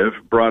should have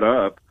brought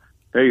up,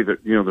 hey,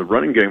 the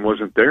running game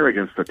wasn't there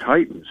against the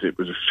Titans. It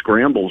was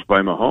scrambles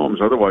by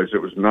Mahomes. Otherwise,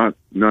 it was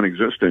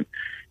non-existent.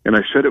 And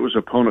I said it was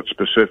opponent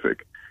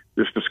specific.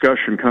 This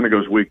discussion kind of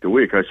goes week to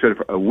week. I said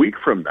if a week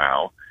from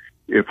now,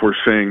 if we're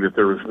saying that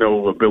there was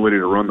no ability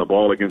to run the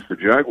ball against the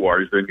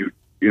Jaguars, then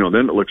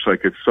then it looks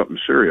like it's something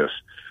serious.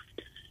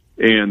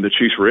 And the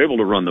Chiefs were able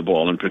to run the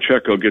ball, and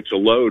Pacheco gets a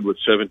load with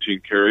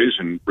 17 carries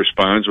and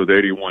responds with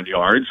 81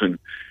 yards, and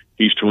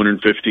he's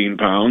 215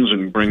 pounds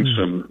and brings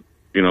some,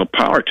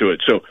 power to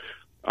it. So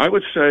I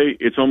would say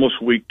it's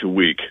almost week to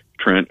week,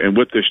 Trent. And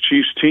with this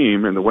Chiefs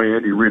team and the way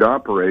Andy Reid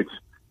operates,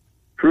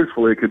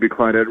 truthfully, it could be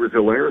Clyde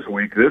Edwards-Hilaire's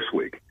week this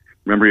week.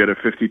 Remember, he had a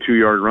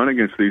 52-yard run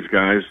against these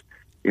guys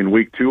in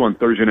week 2 on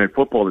Thursday Night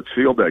Football that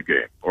sealed that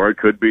game. Or it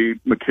could be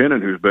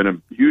McKinnon, who's been a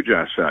huge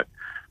asset.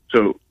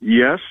 So,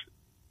 yes,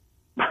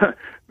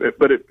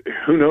 but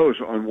who knows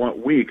on what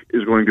week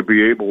is going to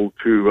be able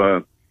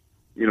to,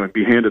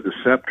 be handed the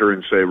scepter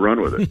and say,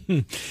 run with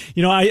it.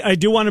 I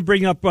do want to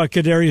bring up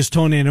Kadarius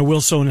Toney, and I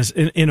will so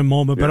in a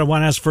moment, but I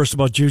want to ask first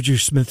about Juju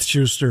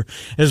Smith-Schuster,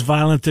 as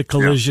violent a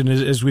collision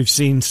as we've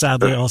seen,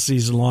 sadly, all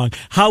season long.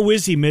 How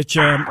is he, Mitch?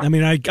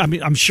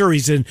 I'm sure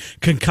he's in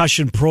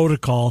concussion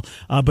protocol,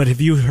 but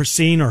have you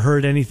seen or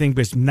heard anything?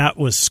 Because that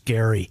was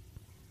scary.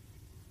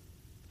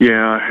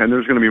 Yeah, and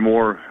there's going to be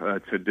more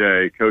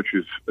today. Coach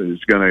is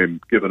going to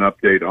give an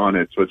update on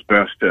it, so it's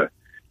best to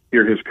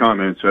hear his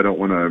comments. I don't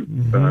want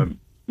to,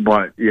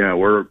 but yeah,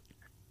 we're,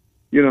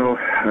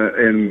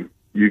 and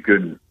we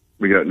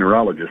got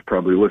neurologists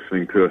probably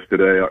listening to us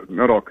today.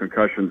 Not all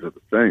concussions are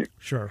the same.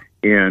 Sure.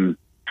 And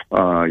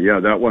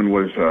that one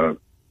was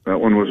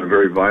a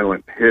very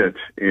violent hit,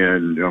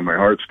 and my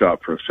heart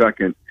stopped for a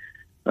second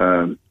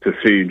to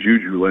see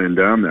Juju laying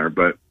down there,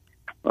 but.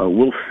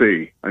 We'll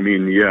see. I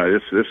mean,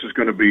 this is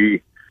going to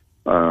be,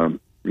 a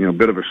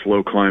bit of a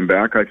slow climb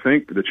back. I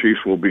think the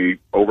Chiefs will be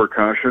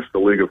overcautious. The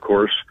league, of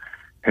course,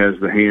 has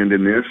the hand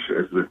in this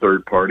as the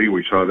third party.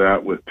 We saw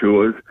that with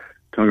Tua's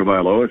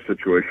Tagovailoa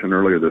situation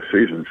earlier this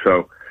season.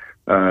 So,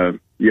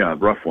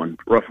 rough one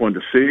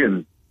to see,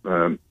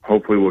 and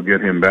hopefully we'll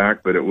get him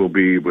back, but it will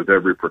be with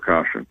every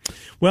precaution.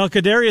 Well,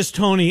 Kadarius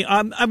Toney,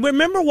 I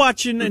remember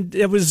watching, and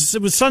it was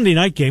Sunday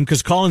night game,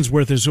 because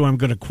Collinsworth is who I'm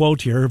going to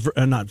quote here,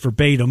 not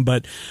verbatim,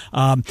 but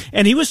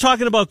and he was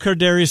talking about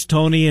Kadarius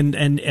Toney,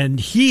 and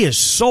he is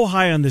so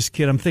high on this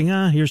kid. I'm thinking,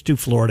 here's 2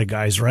 Florida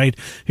guys, right?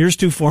 Here's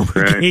 2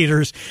 former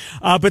Gators.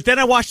 But then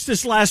I watched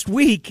this last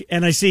week,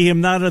 and I see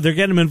him they're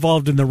getting him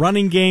involved in the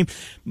running game.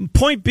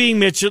 Point being,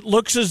 Mitch, it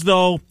looks as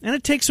though, and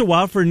it takes a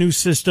while for a new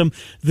system,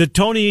 that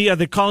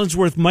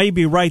Collinsworth might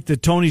be right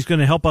that Toney's going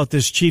to help out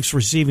this Chiefs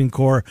receiving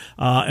core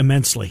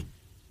immensely.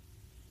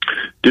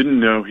 Didn't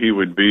know he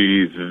would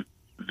be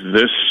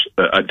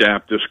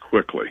adapt this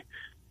quickly,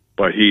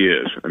 but he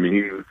is. I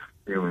mean,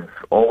 he was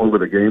all over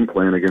the game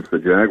plan against the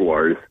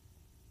Jaguars,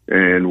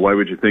 and why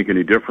would you think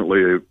any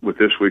differently with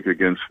this week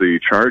against the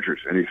Chargers?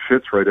 And he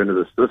fits right into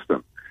the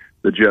system.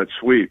 The jet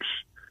sweeps,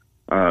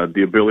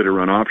 the ability to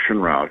run option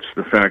routes,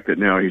 the fact that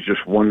now he's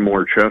just one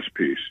more chess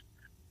piece.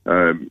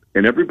 And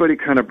everybody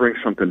kind of brings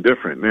something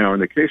different. Now, in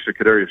the case of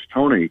Kadarius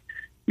Toney,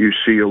 you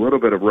see a little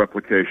bit of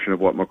replication of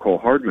what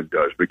McCole Hardman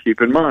does. But keep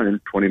in mind,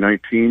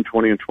 2019,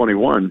 20, and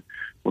 21,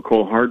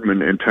 McCole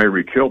Hardman and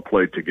Tyreek Hill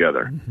played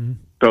together. Mm-hmm.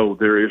 So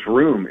there is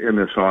room in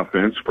this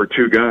offense for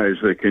 2 guys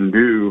that can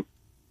do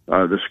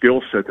the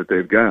skill set that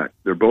they've got.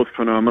 They're both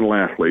phenomenal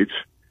athletes,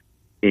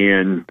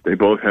 and they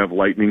both have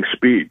lightning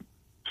speed.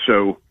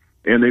 So,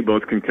 and they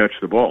both can catch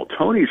the ball.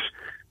 Toney's,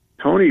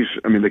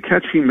 the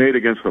catch he made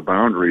against the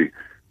boundary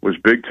was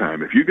big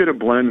time. If you get a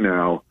blend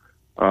now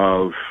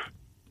of,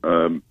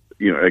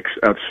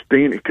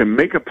 abstain, it can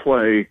make a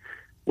play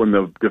when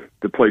the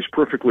play's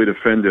perfectly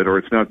defended, or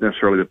it's not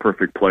necessarily the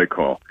perfect play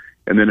call.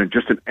 And then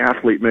just an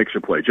athlete makes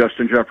a play.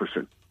 Justin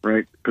Jefferson,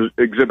 right?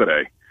 Exhibit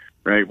A,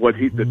 right?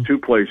 The 2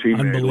 plays he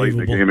made late in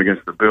the game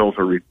against the Bills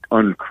are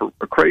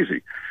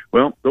crazy.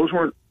 Well, those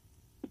weren't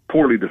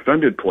poorly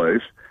defended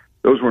plays.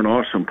 Those weren't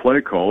awesome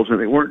play calls, and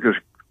they weren't just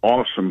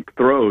awesome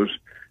throws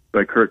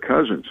by Kirk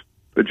Cousins.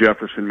 But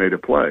Jefferson made a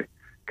play.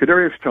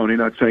 Kadarius Toney,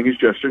 not saying he's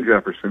Justin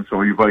Jefferson,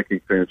 so you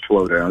Viking fans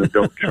slow down and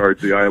don't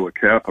charge the Iowa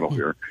Capitol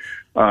here.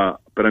 But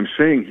I'm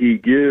saying he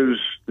gives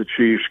the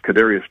Chiefs,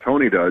 Kadarius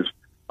Toney does,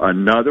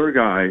 another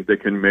guy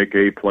that can make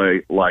a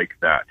play like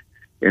that.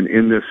 And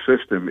in this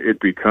system, it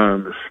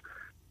becomes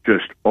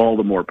just all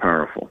the more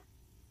powerful.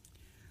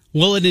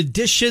 Well, an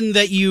addition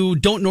that you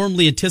don't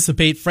normally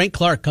anticipate, Frank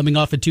Clark coming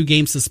off a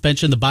 2-game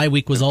suspension. The bye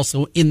week was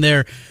also in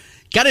there.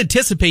 Got to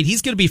anticipate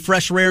he's going to be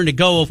fresh, raring to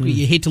go.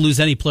 You hate to lose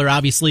any player,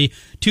 obviously,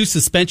 to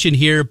suspension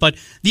here. But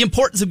the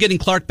importance of getting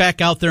Clark back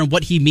out there and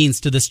what he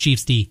means to this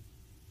Chiefs D.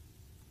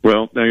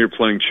 Well, now you're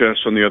playing chess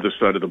on the other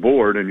side of the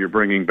board, and you're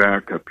bringing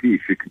back a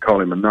piece. You can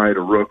call him a knight,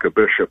 a rook, a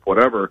bishop,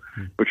 whatever,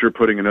 but you're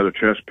putting another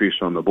chess piece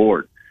on the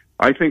board.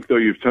 I think, though,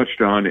 you've touched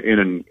on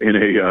in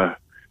a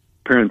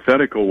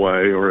parenthetical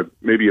way, or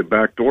maybe a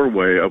backdoor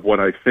way, of what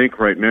I think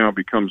right now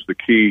becomes the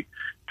key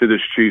to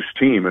this Chiefs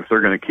team if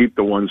they're going to keep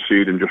the 1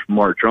 seed and just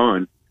march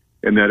on,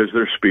 and that is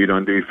their speed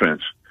on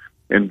defense.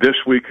 And this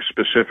week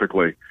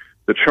specifically,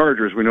 the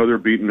Chargers, we know they're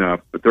beaten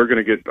up, but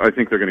I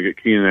think they're going to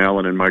get Keenan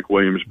Allen and Mike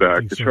Williams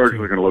back. The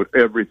Chargers are going to load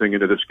everything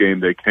into this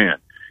game they can.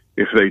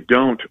 If they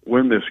don't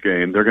win this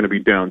game, they're going to be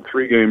down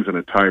 3 games in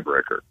a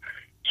tiebreaker.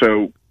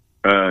 So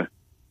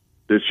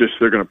It's just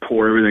they're going to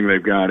pour everything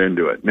they've got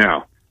into it.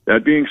 Now,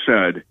 that being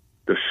said,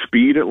 the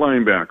speed at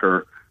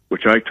linebacker,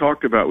 which I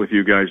talked about with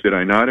you guys, did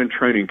I not, in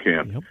training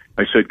camp? Yep.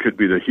 I said could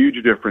be the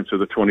huge difference of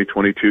the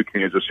 2022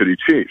 Kansas City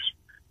Chiefs.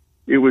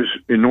 It was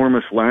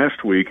enormous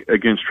last week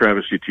against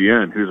Travis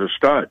Etienne, who's a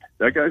stud.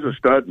 That guy's a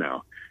stud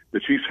now. The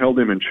Chiefs held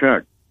him in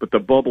check, but the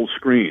bubble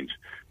screens,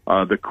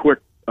 the quick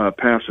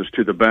passes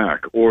to the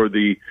back, or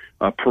the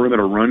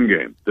perimeter run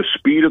game, the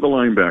speed of the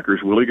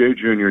linebackers, Willie Gay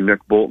Jr.,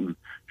 Nick Bolton,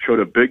 showed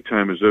up big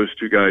time as those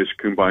two guys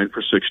combined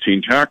for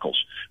 16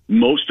 tackles.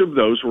 Most of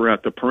those were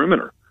at the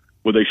perimeter.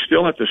 Well, they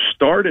still have to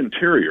start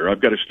interior.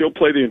 I've got to still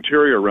play the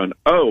interior run.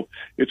 Oh,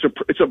 it's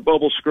a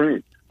bubble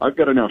screen. I've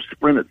got to now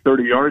sprint at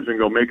 30 yards and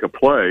go make a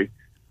play.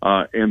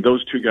 And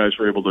those two guys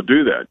were able to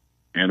do that.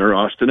 Enter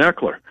Austin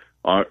Eckler.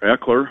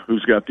 Eckler,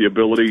 who's got the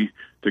ability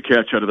to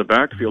catch out of the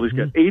backfield. He's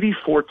got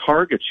 84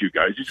 targets, you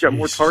guys. He's got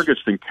more targets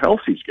than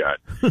Kelsey's got.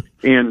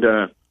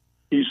 And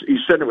he's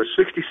sitting with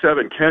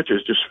 67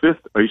 catches, just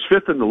he's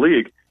fifth in the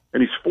league,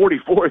 and he's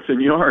 44th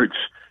in yards.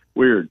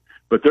 Weird.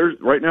 But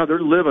right now they're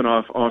living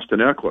off Austin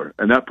Eckler,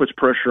 and that puts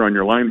pressure on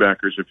your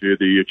linebackers if you're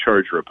the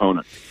Charger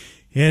opponent.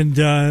 And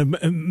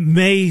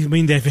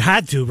they've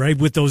had to, right,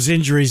 with those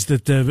injuries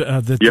that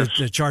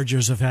the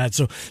Chargers have had.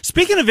 So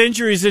speaking of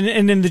injuries,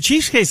 and in the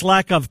Chiefs' case,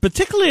 lack of,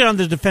 particularly on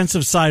the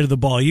defensive side of the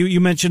ball, you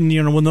mentioned,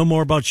 we'll know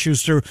more about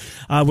Schuster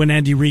when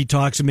Andy Reid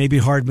talks, and maybe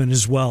Hardman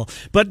as well.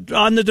 But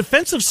on the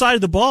defensive side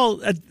of the ball,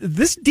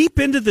 this deep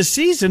into the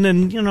season,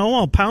 and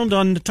I'll pound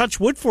on the touch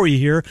wood for you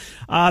here,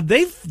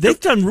 they've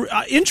done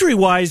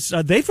injury-wise,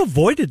 they've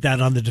avoided that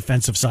on the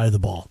defensive side of the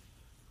ball.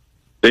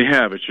 They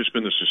have. It's just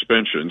been the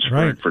suspensions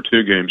right. for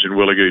 2 games and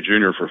Willie Gay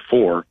Jr. for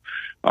 4.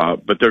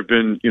 But they've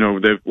been,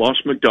 they've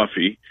lost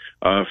McDuffie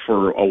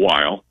for a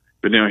while,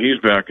 but now he's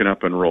backing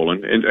up and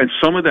rolling. And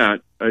some of that,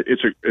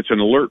 it's an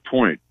alert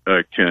point,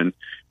 Ken,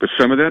 but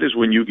some of that is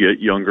when you get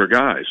younger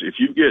guys. If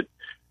you get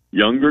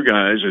younger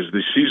guys as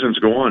the seasons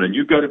go on, and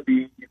you can't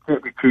be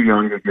too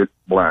young to get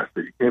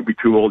blasted. You can't be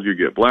too old, you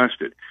get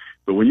blasted.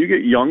 But when you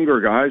get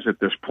younger guys at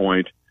this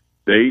point,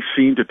 they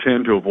seem to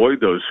tend to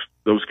avoid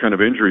those kind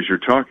of injuries you're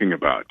talking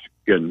about.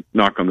 Again,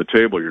 knock on the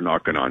table you're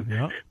knocking on.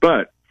 Yeah.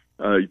 But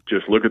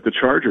just look at the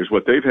Chargers,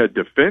 what they've had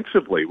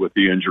defensively with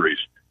the injuries.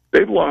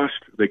 They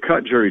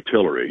cut Jerry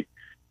Tillery,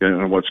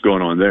 and what's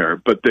going on there,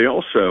 but they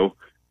also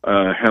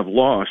have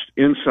lost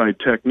inside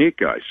technique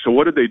guys. So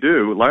what did they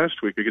do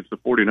last week against the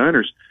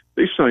 49ers?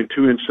 They signed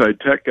 2 inside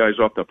tech guys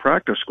off the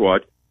practice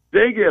squad.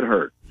 They get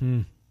hurt.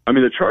 I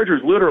mean, the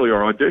Chargers literally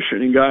are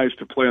auditioning guys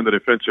to play on the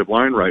defensive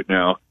line right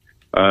now.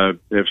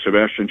 They have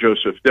Sebastian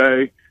Joseph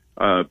Day,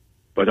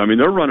 but I mean,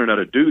 they're running out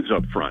of dudes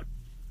up front.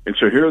 And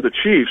so here are the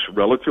Chiefs,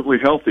 relatively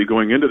healthy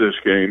going into this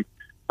game,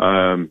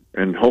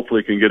 and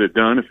hopefully can get it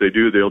done. If they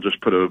do, they'll just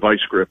put a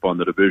vice grip on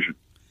the division.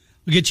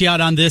 We'll get you out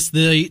on this.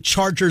 The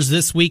Chargers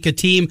this week, a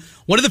team,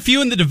 one of the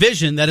few in the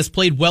division that has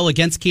played well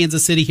against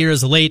Kansas City here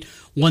as of late,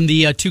 won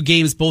the 2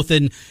 games both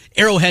in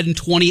Arrowhead in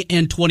 20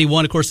 and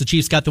 21. Of course, the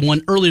Chiefs got the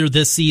one earlier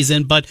this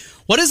season. But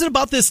what is it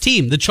about this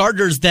team, the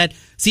Chargers, that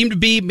seem to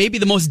be maybe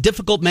the most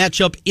difficult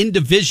matchup in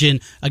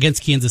division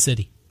against Kansas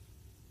City?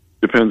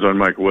 Depends on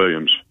Mike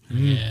Williams.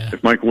 Yeah.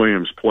 If Mike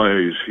Williams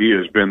plays, he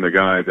has been the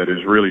guy that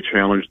has really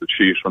challenged the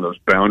Chiefs on those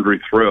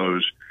boundary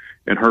throws,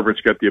 and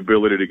Herbert's got the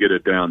ability to get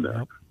it down there.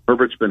 Yep.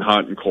 Herbert's been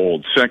hot and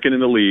cold. 2nd in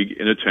the league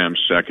in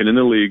attempts, 2nd in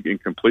the league in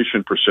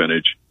completion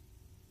percentage,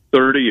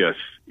 30th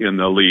in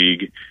the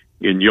league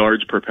in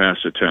yards per pass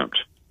attempt.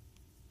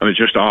 I mean,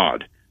 just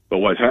odd. But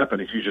what's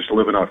happened is he's just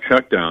living off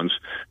checkdowns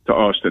to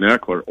Austin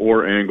Eckler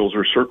or angles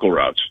or circle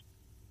routes.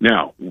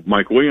 Now,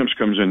 Mike Williams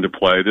comes into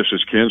play. This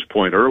is Ken's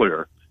point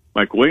earlier.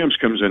 Mike Williams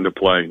comes into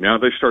play. Now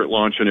they start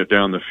launching it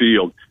down the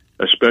field,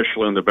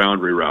 especially on the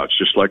boundary routes,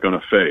 just like on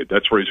a fade.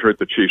 That's where he's hurt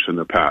the Chiefs in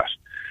the past.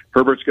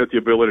 Herbert's got the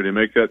ability to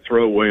make that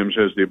throw. Williams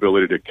has the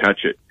ability to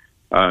catch it.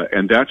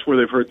 And that's where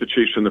they've hurt the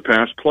Chiefs in the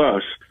past.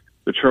 Plus,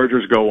 the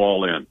Chargers go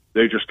all in.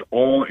 They just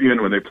all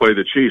in when they play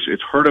the Chiefs.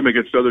 It's hurt them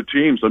against other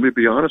teams, let me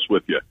be honest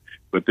with you.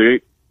 But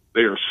they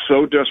are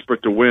so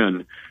desperate to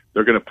win,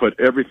 they're going to put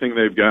everything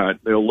they've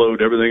got. They'll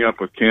load everything up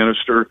with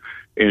canister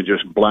and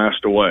just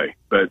blast away.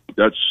 But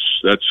that's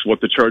what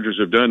the Chargers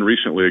have done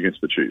recently against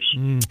the Chiefs.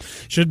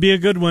 Should be a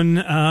good one,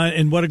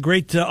 and what a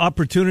great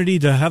opportunity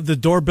to have the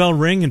doorbell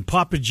ring and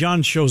Papa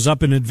John shows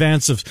up in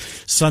advance of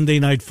Sunday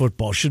Night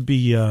Football. Should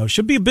be a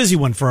busy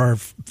one for our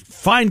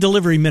fine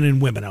delivery men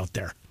and women out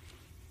there.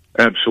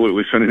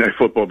 Absolutely. Sunday Night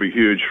Football will be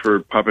huge for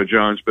Papa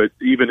John's, but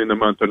even in the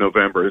month of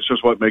November, this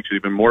is what makes it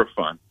even more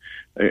fun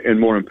and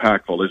more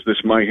impactful, is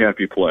this My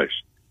Happy Place.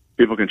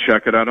 People can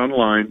check it out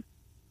online,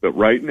 but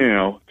right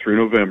now, through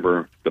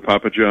November, the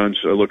Papa John's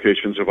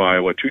locations of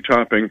Iowa,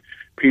 2-topping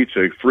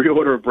pizza, free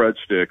order of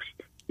breadsticks,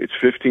 it's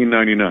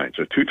 $15.99.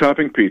 So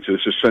 2-topping pizza,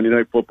 this is Sunday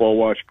Night Football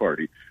watch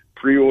party,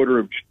 free order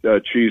of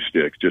cheese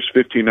sticks, just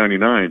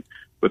 $15.99,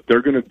 but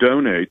they're going to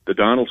donate, the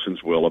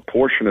Donaldsons will, a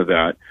portion of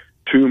that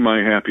to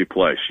My Happy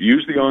Place.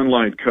 Use the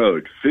online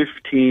code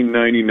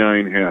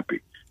 $15.99 happy,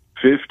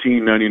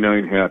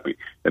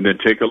 and then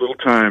take a little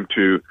time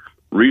to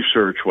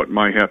research what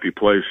My Happy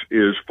Place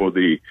is for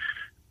the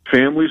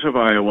families of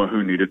Iowa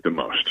who need it the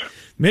most.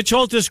 Mitch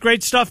Holthus,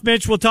 great stuff,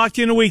 Mitch. We'll talk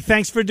to you in a week.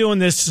 Thanks for doing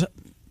this.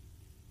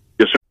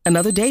 Yes, sir.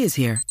 Another day is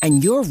here,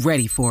 and you're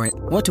ready for it.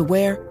 What to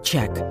wear?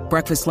 Check.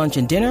 Breakfast, lunch,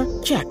 and dinner?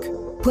 Check.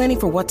 Planning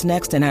for what's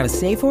next and how to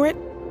save for it?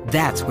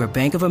 That's where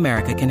Bank of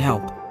America can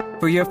help.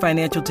 For your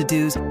financial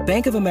to-dos,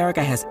 Bank of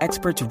America has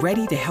experts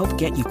ready to help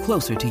get you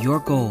closer to your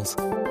goals.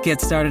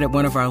 Get started at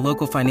one of our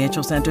local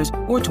financial centers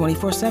or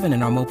 24/7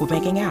 in our mobile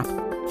banking app.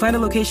 Find a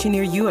location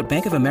near you at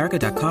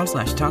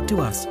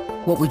bankofamerica.com/talktous.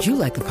 What would you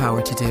like the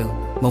power to do?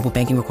 Mobile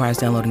banking requires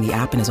downloading the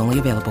app and is only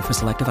available for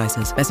select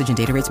devices. Message and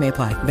data rates may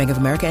apply. Bank of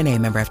America NA,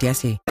 member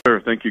FDIC.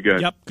 Sure, thank you,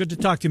 guys. Yep, good to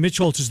talk to you. Mitch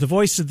Holthus, the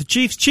voice of the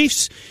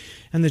Chiefs,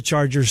 and the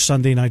Chargers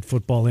Sunday Night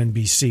Football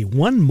NBC.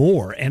 One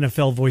more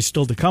NFL voice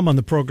still to come on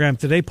the program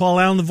today. Paul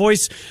Allen, the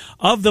voice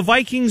of the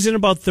Vikings, in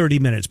about 30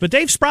 minutes. But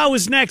Dave Sproul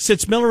is next.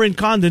 It's Miller and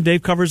Condon.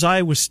 Dave covers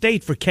Iowa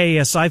State for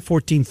KSI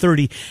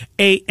 1430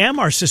 AM,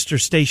 our sister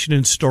station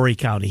in Story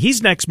County.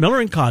 He's next, Miller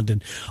and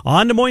Condon,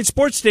 on Des Moines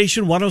Sports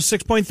Station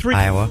 106.3.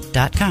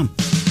 Iowa.com.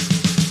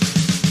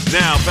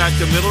 Now back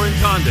to Miller and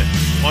Condon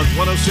on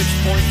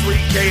 106.3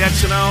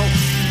 KXNO.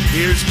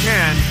 Here's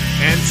Ken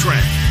and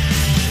Trent.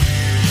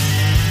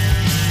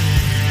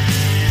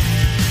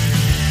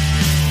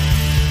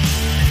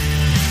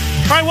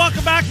 All right,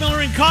 welcome back, Miller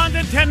and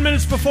Condon. 10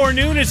 minutes before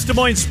noon, it's Des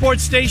Moines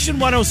Sports Station,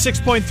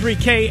 106.3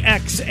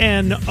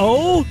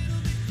 KXNO.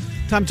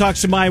 Time to talk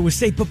some Iowa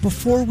State. But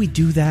before we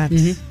do that,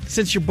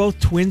 since you're both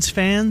Twins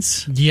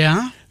fans,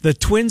 the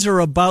Twins are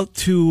about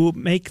to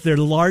make their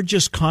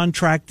largest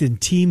contract in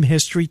team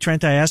history.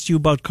 Trent, I asked you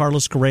about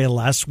Carlos Correa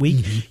last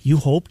week. You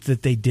hoped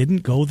that they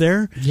didn't go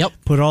there. Yep.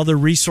 Put all their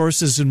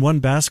resources in one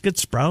basket.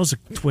 Sprou's a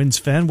Twins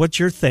fan. What's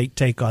your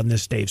take on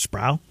this, Dave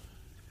Sproul?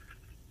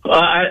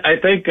 I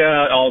think,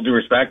 all due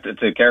respect,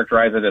 to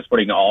characterize it as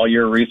putting all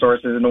your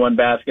resources into one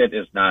basket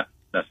is not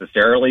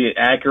necessarily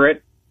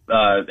accurate.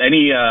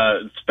 Any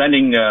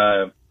spending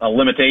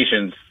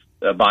limitations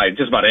by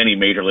just about any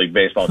Major League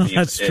Baseball team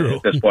at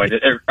this point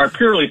are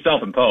purely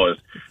self-imposed.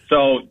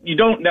 So you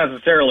don't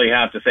necessarily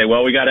have to say,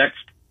 well, we got X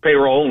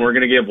payroll and we're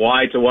going to give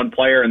Y to one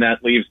player and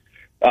that leaves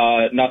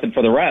nothing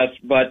for the rest.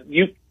 But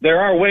there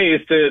are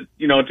ways to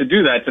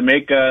do that, to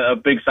make a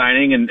big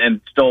signing and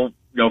still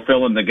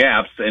fill in the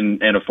gaps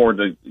and afford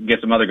to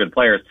get some other good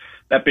players.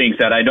 That being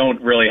said, I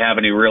don't really have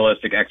any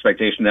realistic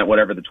expectation that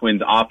whatever the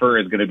Twins offer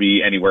is going to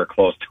be anywhere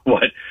close to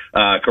what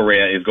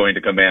Correa is going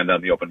to command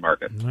on the open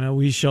market. Well,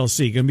 we shall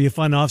see. Going to be a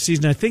fun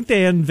offseason. I think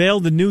they unveil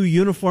the new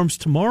uniforms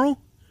tomorrow.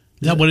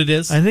 Is that what it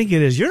is? I think it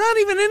is. You're not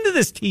even into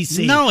this,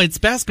 TC. No, it's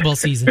basketball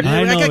season.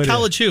 I got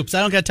college hoops.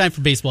 I don't got time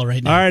for baseball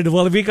right now. All right,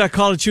 well, if we got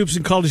college hoops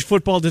and college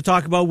football to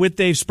talk about with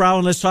Dave Sproul,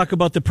 and let's talk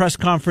about the press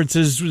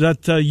conferences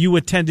that you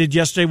attended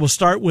yesterday. We'll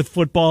start with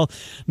football.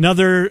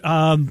 Another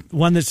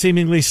one that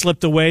seemingly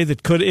slipped away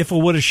that could, if it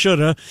would have, should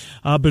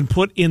have, been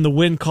put in the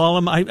win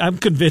column. I'm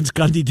convinced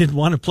Gundy didn't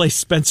want to play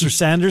Spencer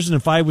Sanders, and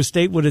if Iowa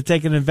State would have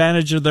taken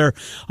advantage of their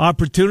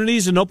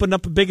opportunities and opened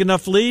up a big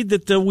enough lead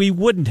that we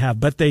wouldn't have,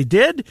 but they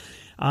did.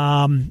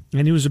 And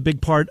he was a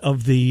big part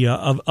of the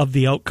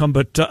outcome.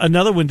 But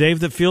another one,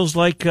 Dave, that feels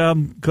like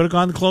could have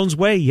gone the Clones'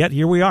 way. Yet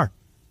here we are.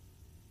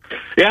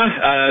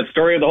 Yeah,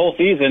 story of the whole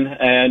season.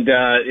 And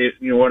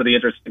one of the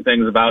interesting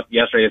things about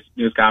yesterday's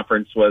news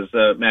conference was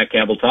Matt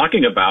Campbell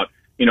talking about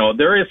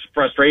there is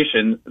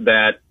frustration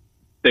that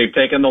they've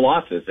taken the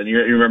losses. And you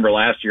remember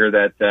last year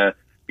that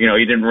he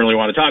didn't really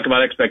want to talk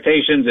about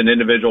expectations and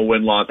individual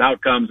win-loss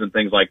outcomes and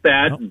things like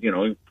that.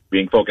 Nope.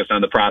 Being focused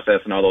on the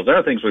process and all those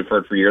other things we've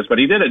heard for years. But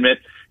he did admit,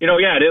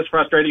 it is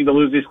frustrating to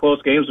lose these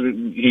close games.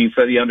 He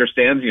said he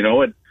understands,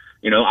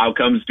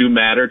 outcomes do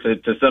matter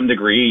to some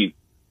degree.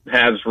 He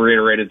has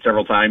reiterated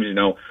several times,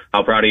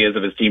 how proud he is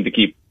of his team to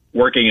keep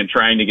working and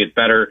trying to get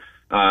better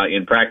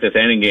in practice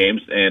and in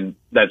games. And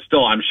that's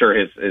still, I'm sure,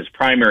 his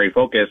primary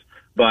focus.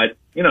 But,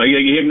 he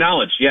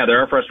acknowledged,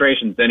 there are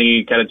frustrations. Then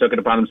he kind of took it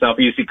upon himself.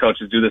 You see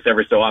coaches do this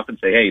every so often,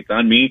 say, hey, it's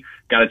on me.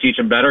 Got to teach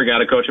him better, got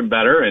to coach him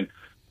better. And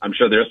I'm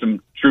sure there's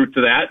some truth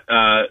to that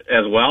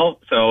as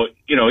well. So,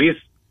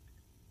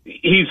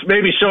 he's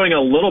maybe showing a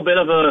little bit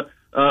of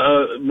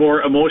a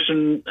more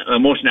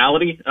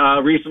emotionality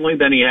recently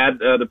than he had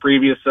the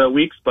previous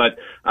weeks. But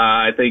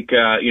I think,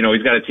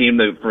 he's got a team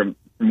that from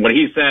what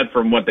he said,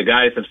 from what the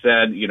guys have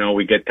said,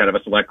 we get kind of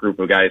a select group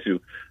of guys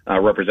who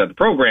represent the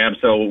program.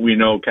 So we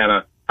know kind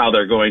of how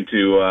they're going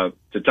to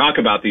talk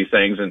about these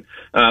things. And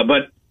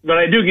but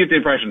I do get the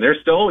impression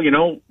they're still,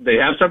 they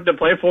have something to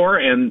play for,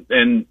 and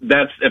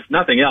that's, if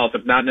nothing else,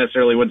 if not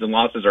necessarily wins and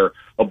losses or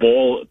a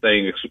bowl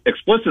thing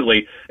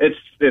explicitly,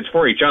 it's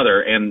for each other.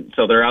 And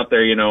so they're out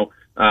there,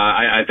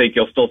 I think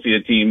you'll still see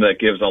a team that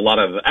gives a lot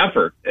of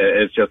effort.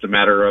 It's just a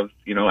matter of,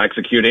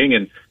 executing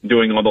and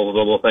doing all those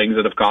little things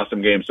that have cost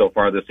them games so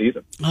far this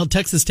season. Well,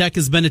 Texas Tech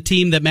has been a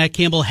team that Matt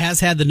Campbell has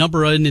had the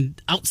number on and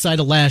outside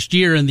of last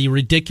year, and the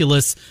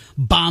ridiculous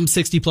bomb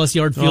 60-plus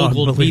yard field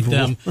goal to beat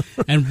them.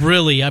 And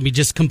really,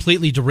 just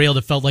completely derailed.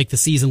 It felt like the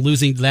season,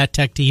 losing to that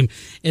Tech team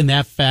in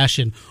that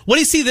fashion. What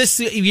do you see this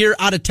year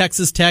out of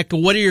Texas Tech?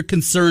 What are your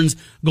concerns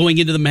going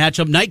into the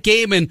matchup. Night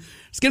game, and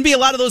it's going to be a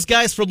lot of those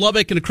guys from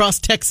Lubbock and across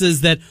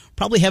Texas that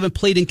probably haven't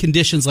played in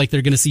conditions like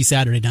they're going to see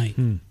Saturday night.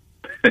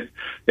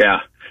 Yeah.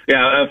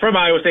 From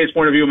Iowa State's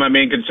point of view, my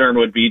main concern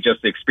would be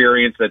just the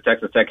experience that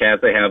Texas Tech has.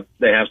 They have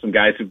some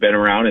guys who've been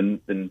around and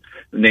the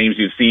names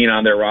you've seen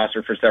on their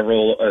roster for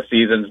several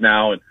seasons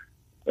now. And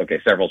okay,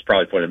 several's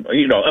probably put in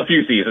a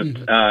few seasons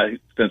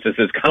since this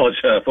is college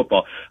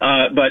football.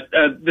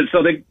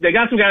 So they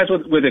got some guys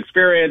with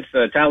experience.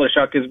 Tyler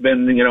Shuck has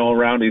been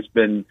around. He's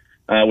been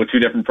with two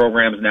different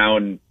programs now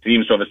and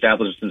seems to have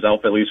established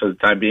himself, at least for the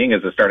time being,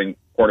 as a starting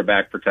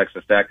quarterback for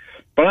Texas Tech.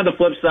 But on the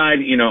flip side,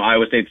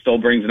 Iowa State still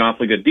brings an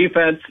awfully good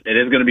defense. It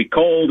is going to be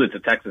cold. It's a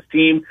Texas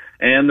team,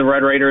 and the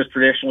Red Raiders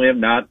traditionally have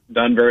not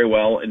done very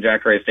well in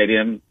Jack Ray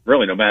Stadium,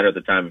 really no matter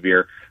the time of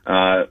year,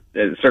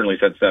 certainly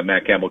since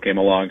Matt Campbell came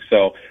along.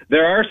 So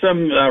there are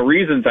some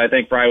reasons, I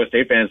think, for Iowa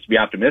State fans to be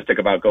optimistic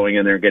about going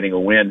in there and getting a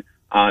win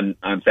on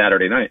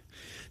Saturday night.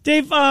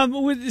 Dave,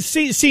 with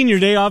senior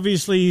day,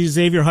 obviously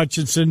Xavier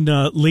Hutchinson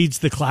leads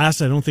the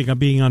class. I don't think I'm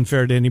being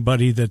unfair to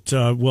anybody that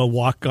will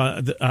walk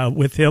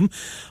with him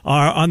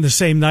on the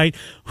same night.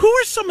 Who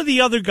are some of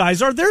the other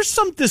guys? Are there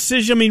some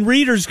decision? I mean,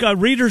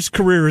 Reeder's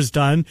career is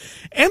done.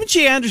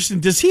 MJ Anderson,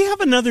 does he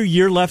have another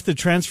year left to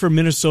transfer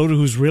Minnesota,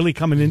 who's really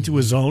coming into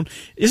his own?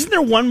 Isn't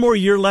there one more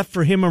year left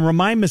for him, or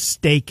am I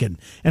mistaken?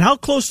 And how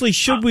closely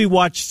should we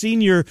watch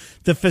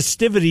the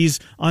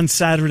festivities on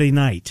Saturday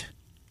night?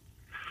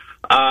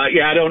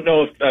 I don't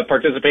know if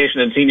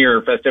participation in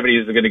senior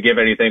festivities is going to give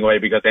anything away,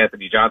 because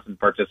Anthony Johnson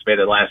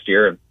participated last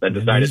year and then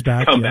decided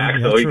to come back.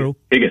 So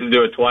he gets to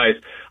do it twice.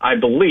 I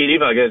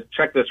believe, I got to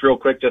check this real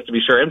quick just to be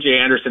sure, MJ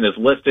Anderson is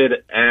listed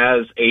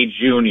as a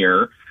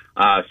junior.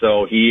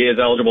 So he is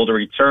eligible to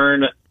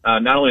return,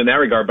 not only in that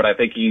regard, but I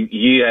think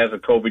he has a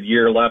COVID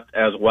year left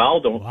as well.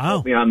 Don't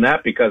quote me on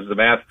that, because the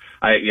math,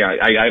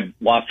 I've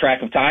lost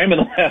track of time in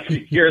the last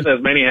few years,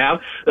 as many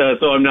have.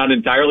 So I'm not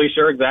entirely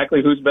sure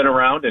exactly who's been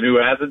around and who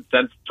hasn't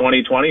since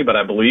 2020, but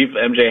I believe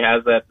MJ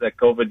has that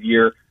COVID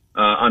year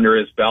under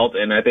his belt.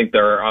 And I think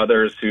there are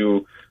others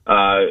who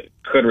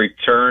could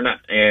return.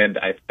 And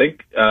I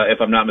think, if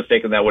I'm not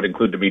mistaken, that would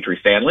include Dimitri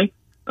Stanley.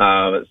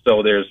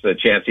 So there's a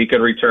chance he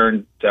could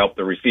return to help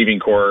the receiving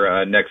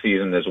core next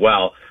season as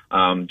well.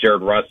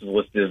 Jared Russ is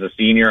listed as a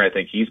senior. I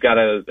think he's got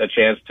a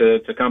chance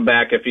to come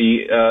back if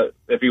he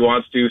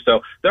wants to. So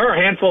there are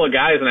a handful of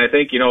guys, and I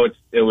think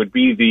it would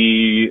be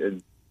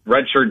the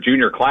redshirt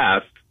junior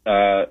class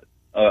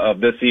of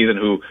this season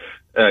who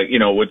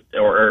would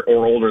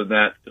or older than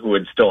that, who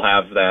would still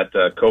have that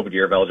COVID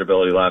year of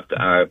eligibility left.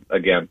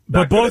 Again,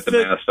 but both the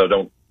math, so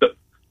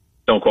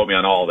don't quote me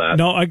on all of that.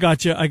 No, I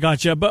got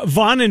you. But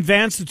Vaughn and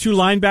Vance, the two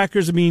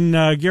linebackers, I mean,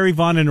 Gary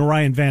Vaughn and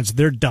Orion Vance,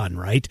 they're done,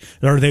 right?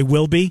 Or they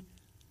will be?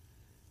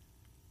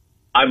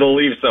 I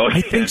believe so. I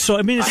think so.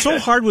 I mean, it's so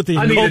hard with the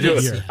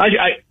COVID year.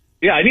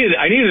 I need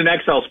an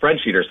Excel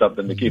spreadsheet or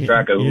something to keep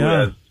track of who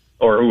has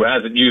or who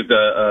hasn't used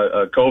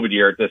a COVID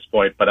year at this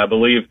point. But I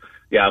believe,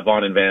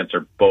 Vaughn and Vance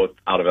are both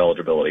out of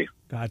eligibility.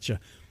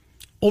 Gotcha.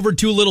 Over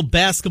to a little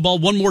basketball.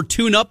 One more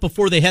tune-up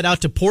before they head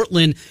out to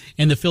Portland,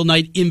 and the Phil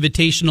Knight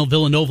Invitational.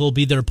 Villanova will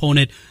be their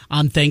opponent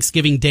on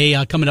Thanksgiving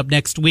Day coming up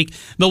next week.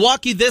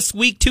 Milwaukee this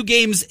week, 2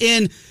 games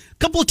in. A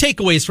couple of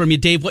takeaways from you,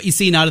 Dave. What you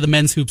seen out of the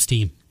men's hoops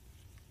team?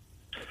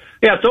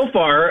 Yeah, so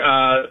far,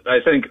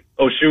 I think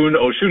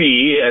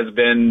Oshuni has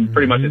been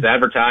pretty much as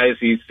advertised.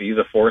 He's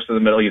a force in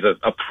the middle. He's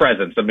a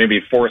presence. So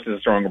maybe force is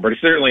stronger, but he's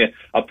certainly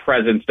a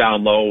presence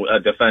down low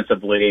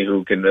defensively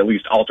who can at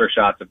least alter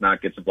shots, if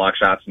not get some block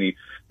shots. And he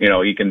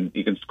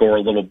can score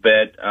a little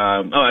bit.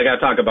 I got to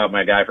talk about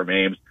my guy from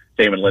Ames,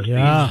 Damon Lipsy.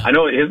 Yeah. I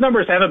know his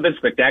numbers haven't been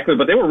spectacular,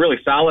 but they were really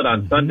solid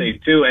on Sunday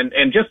too.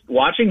 And just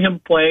watching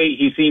him play,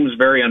 he seems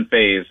very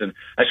unfazed, and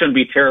I shouldn't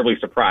be terribly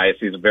surprised.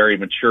 He's a very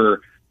mature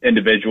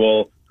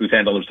individual who's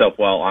handled himself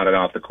well on and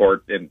off the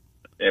court in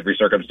every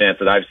circumstance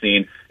that I've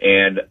seen.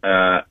 And,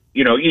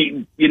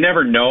 you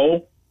never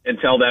know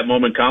until that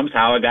moment comes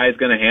how a guy's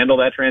going to handle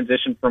that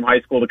transition from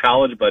high school to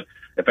college. But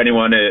if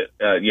anyone,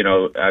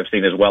 I've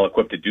seen is well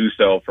equipped to do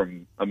so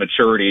from a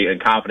maturity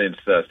and confidence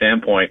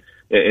standpoint,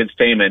 it's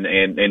Damon.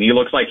 And he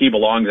looks like he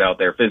belongs out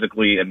there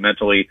physically and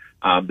mentally.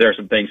 There are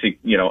some things he,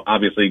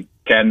 obviously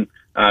can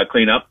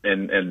clean up,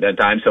 and at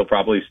times he'll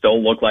probably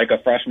still look like a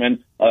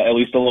freshman, at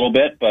least a little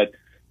bit. But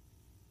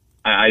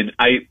I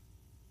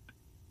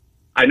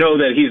know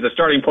that he's the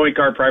starting point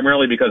guard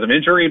primarily because of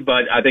injury,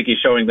 but I think he's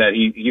showing that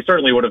he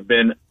certainly would have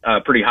been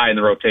pretty high in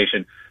the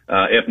rotation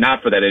if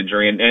not for that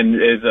injury, and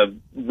is a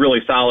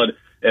really solid,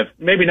 if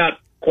maybe not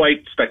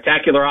quite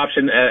spectacular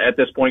option at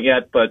this point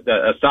yet, but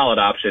a solid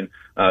option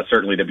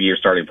certainly to be your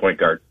starting point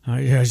guard.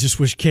 I just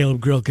wish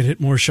Caleb Grill could hit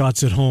more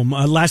shots at home.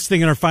 Last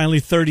thing in our finally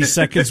 30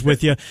 seconds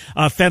with you.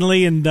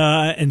 Fenley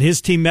and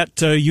his team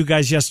met you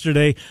guys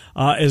yesterday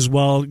as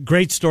well.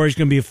 Great story. It's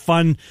going to be a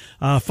fun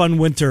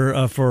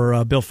winter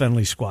for Bill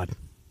Fenley's squad.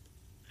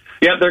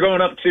 Yeah, they're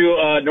going up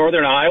to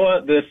Northern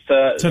Iowa this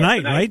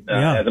tonight, right?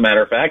 As a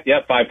matter of fact,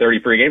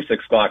 5:30 pregame,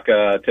 6 o'clock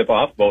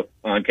tip-off, both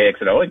on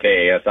KXNO and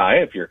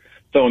KASI if you're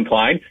so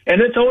inclined.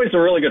 And it's always a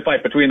really good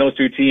fight between those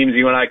two teams.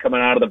 You and I coming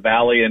out of the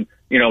Valley, and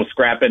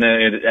scrapping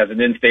as an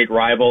in-state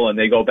rival, and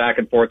they go back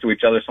and forth to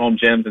each other's home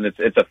gyms, and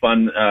it's a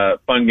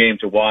fun game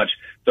to watch.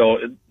 So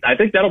I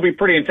think that'll be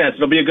pretty intense.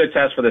 It'll be a good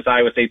test for this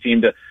Iowa State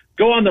team to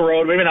go on the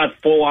road, maybe not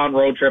full-on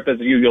road trip as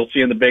you'll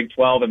see in the Big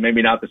 12, and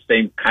maybe not the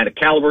same kind of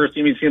caliber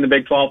team you see in the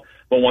Big 12,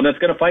 but one that's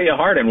going to fight you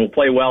hard and will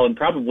play well and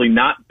probably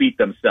not beat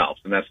themselves.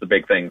 And that's the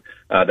big thing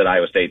that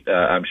Iowa State,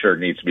 I'm sure,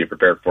 needs to be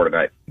prepared for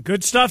tonight.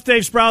 Good stuff,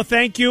 Dave Sproul.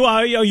 Thank you.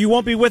 You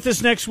won't be with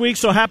us next week,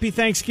 so happy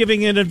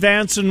Thanksgiving in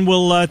advance, and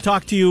we'll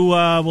talk to you.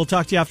 We'll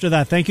talk to you after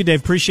that. Thank you, Dave.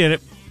 Appreciate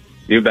it.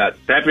 You bet.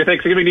 Happy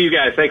Thanksgiving to you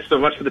guys. Thanks so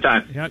much for the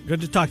time. Yeah, good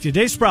to talk to you.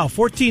 Dave Sproul,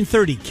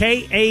 1430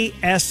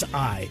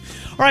 KASI.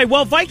 All right,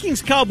 well,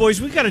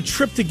 Vikings-Cowboys, we've got a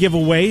trip to give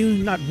away.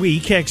 Not we,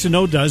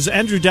 KXNO does.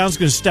 Andrew Downs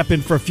going to step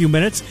in for a few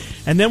minutes,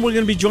 and then we're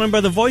going to be joined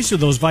by the voice of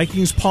those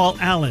Vikings, Paul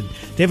Allen.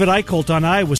 David Eicholt on Iowa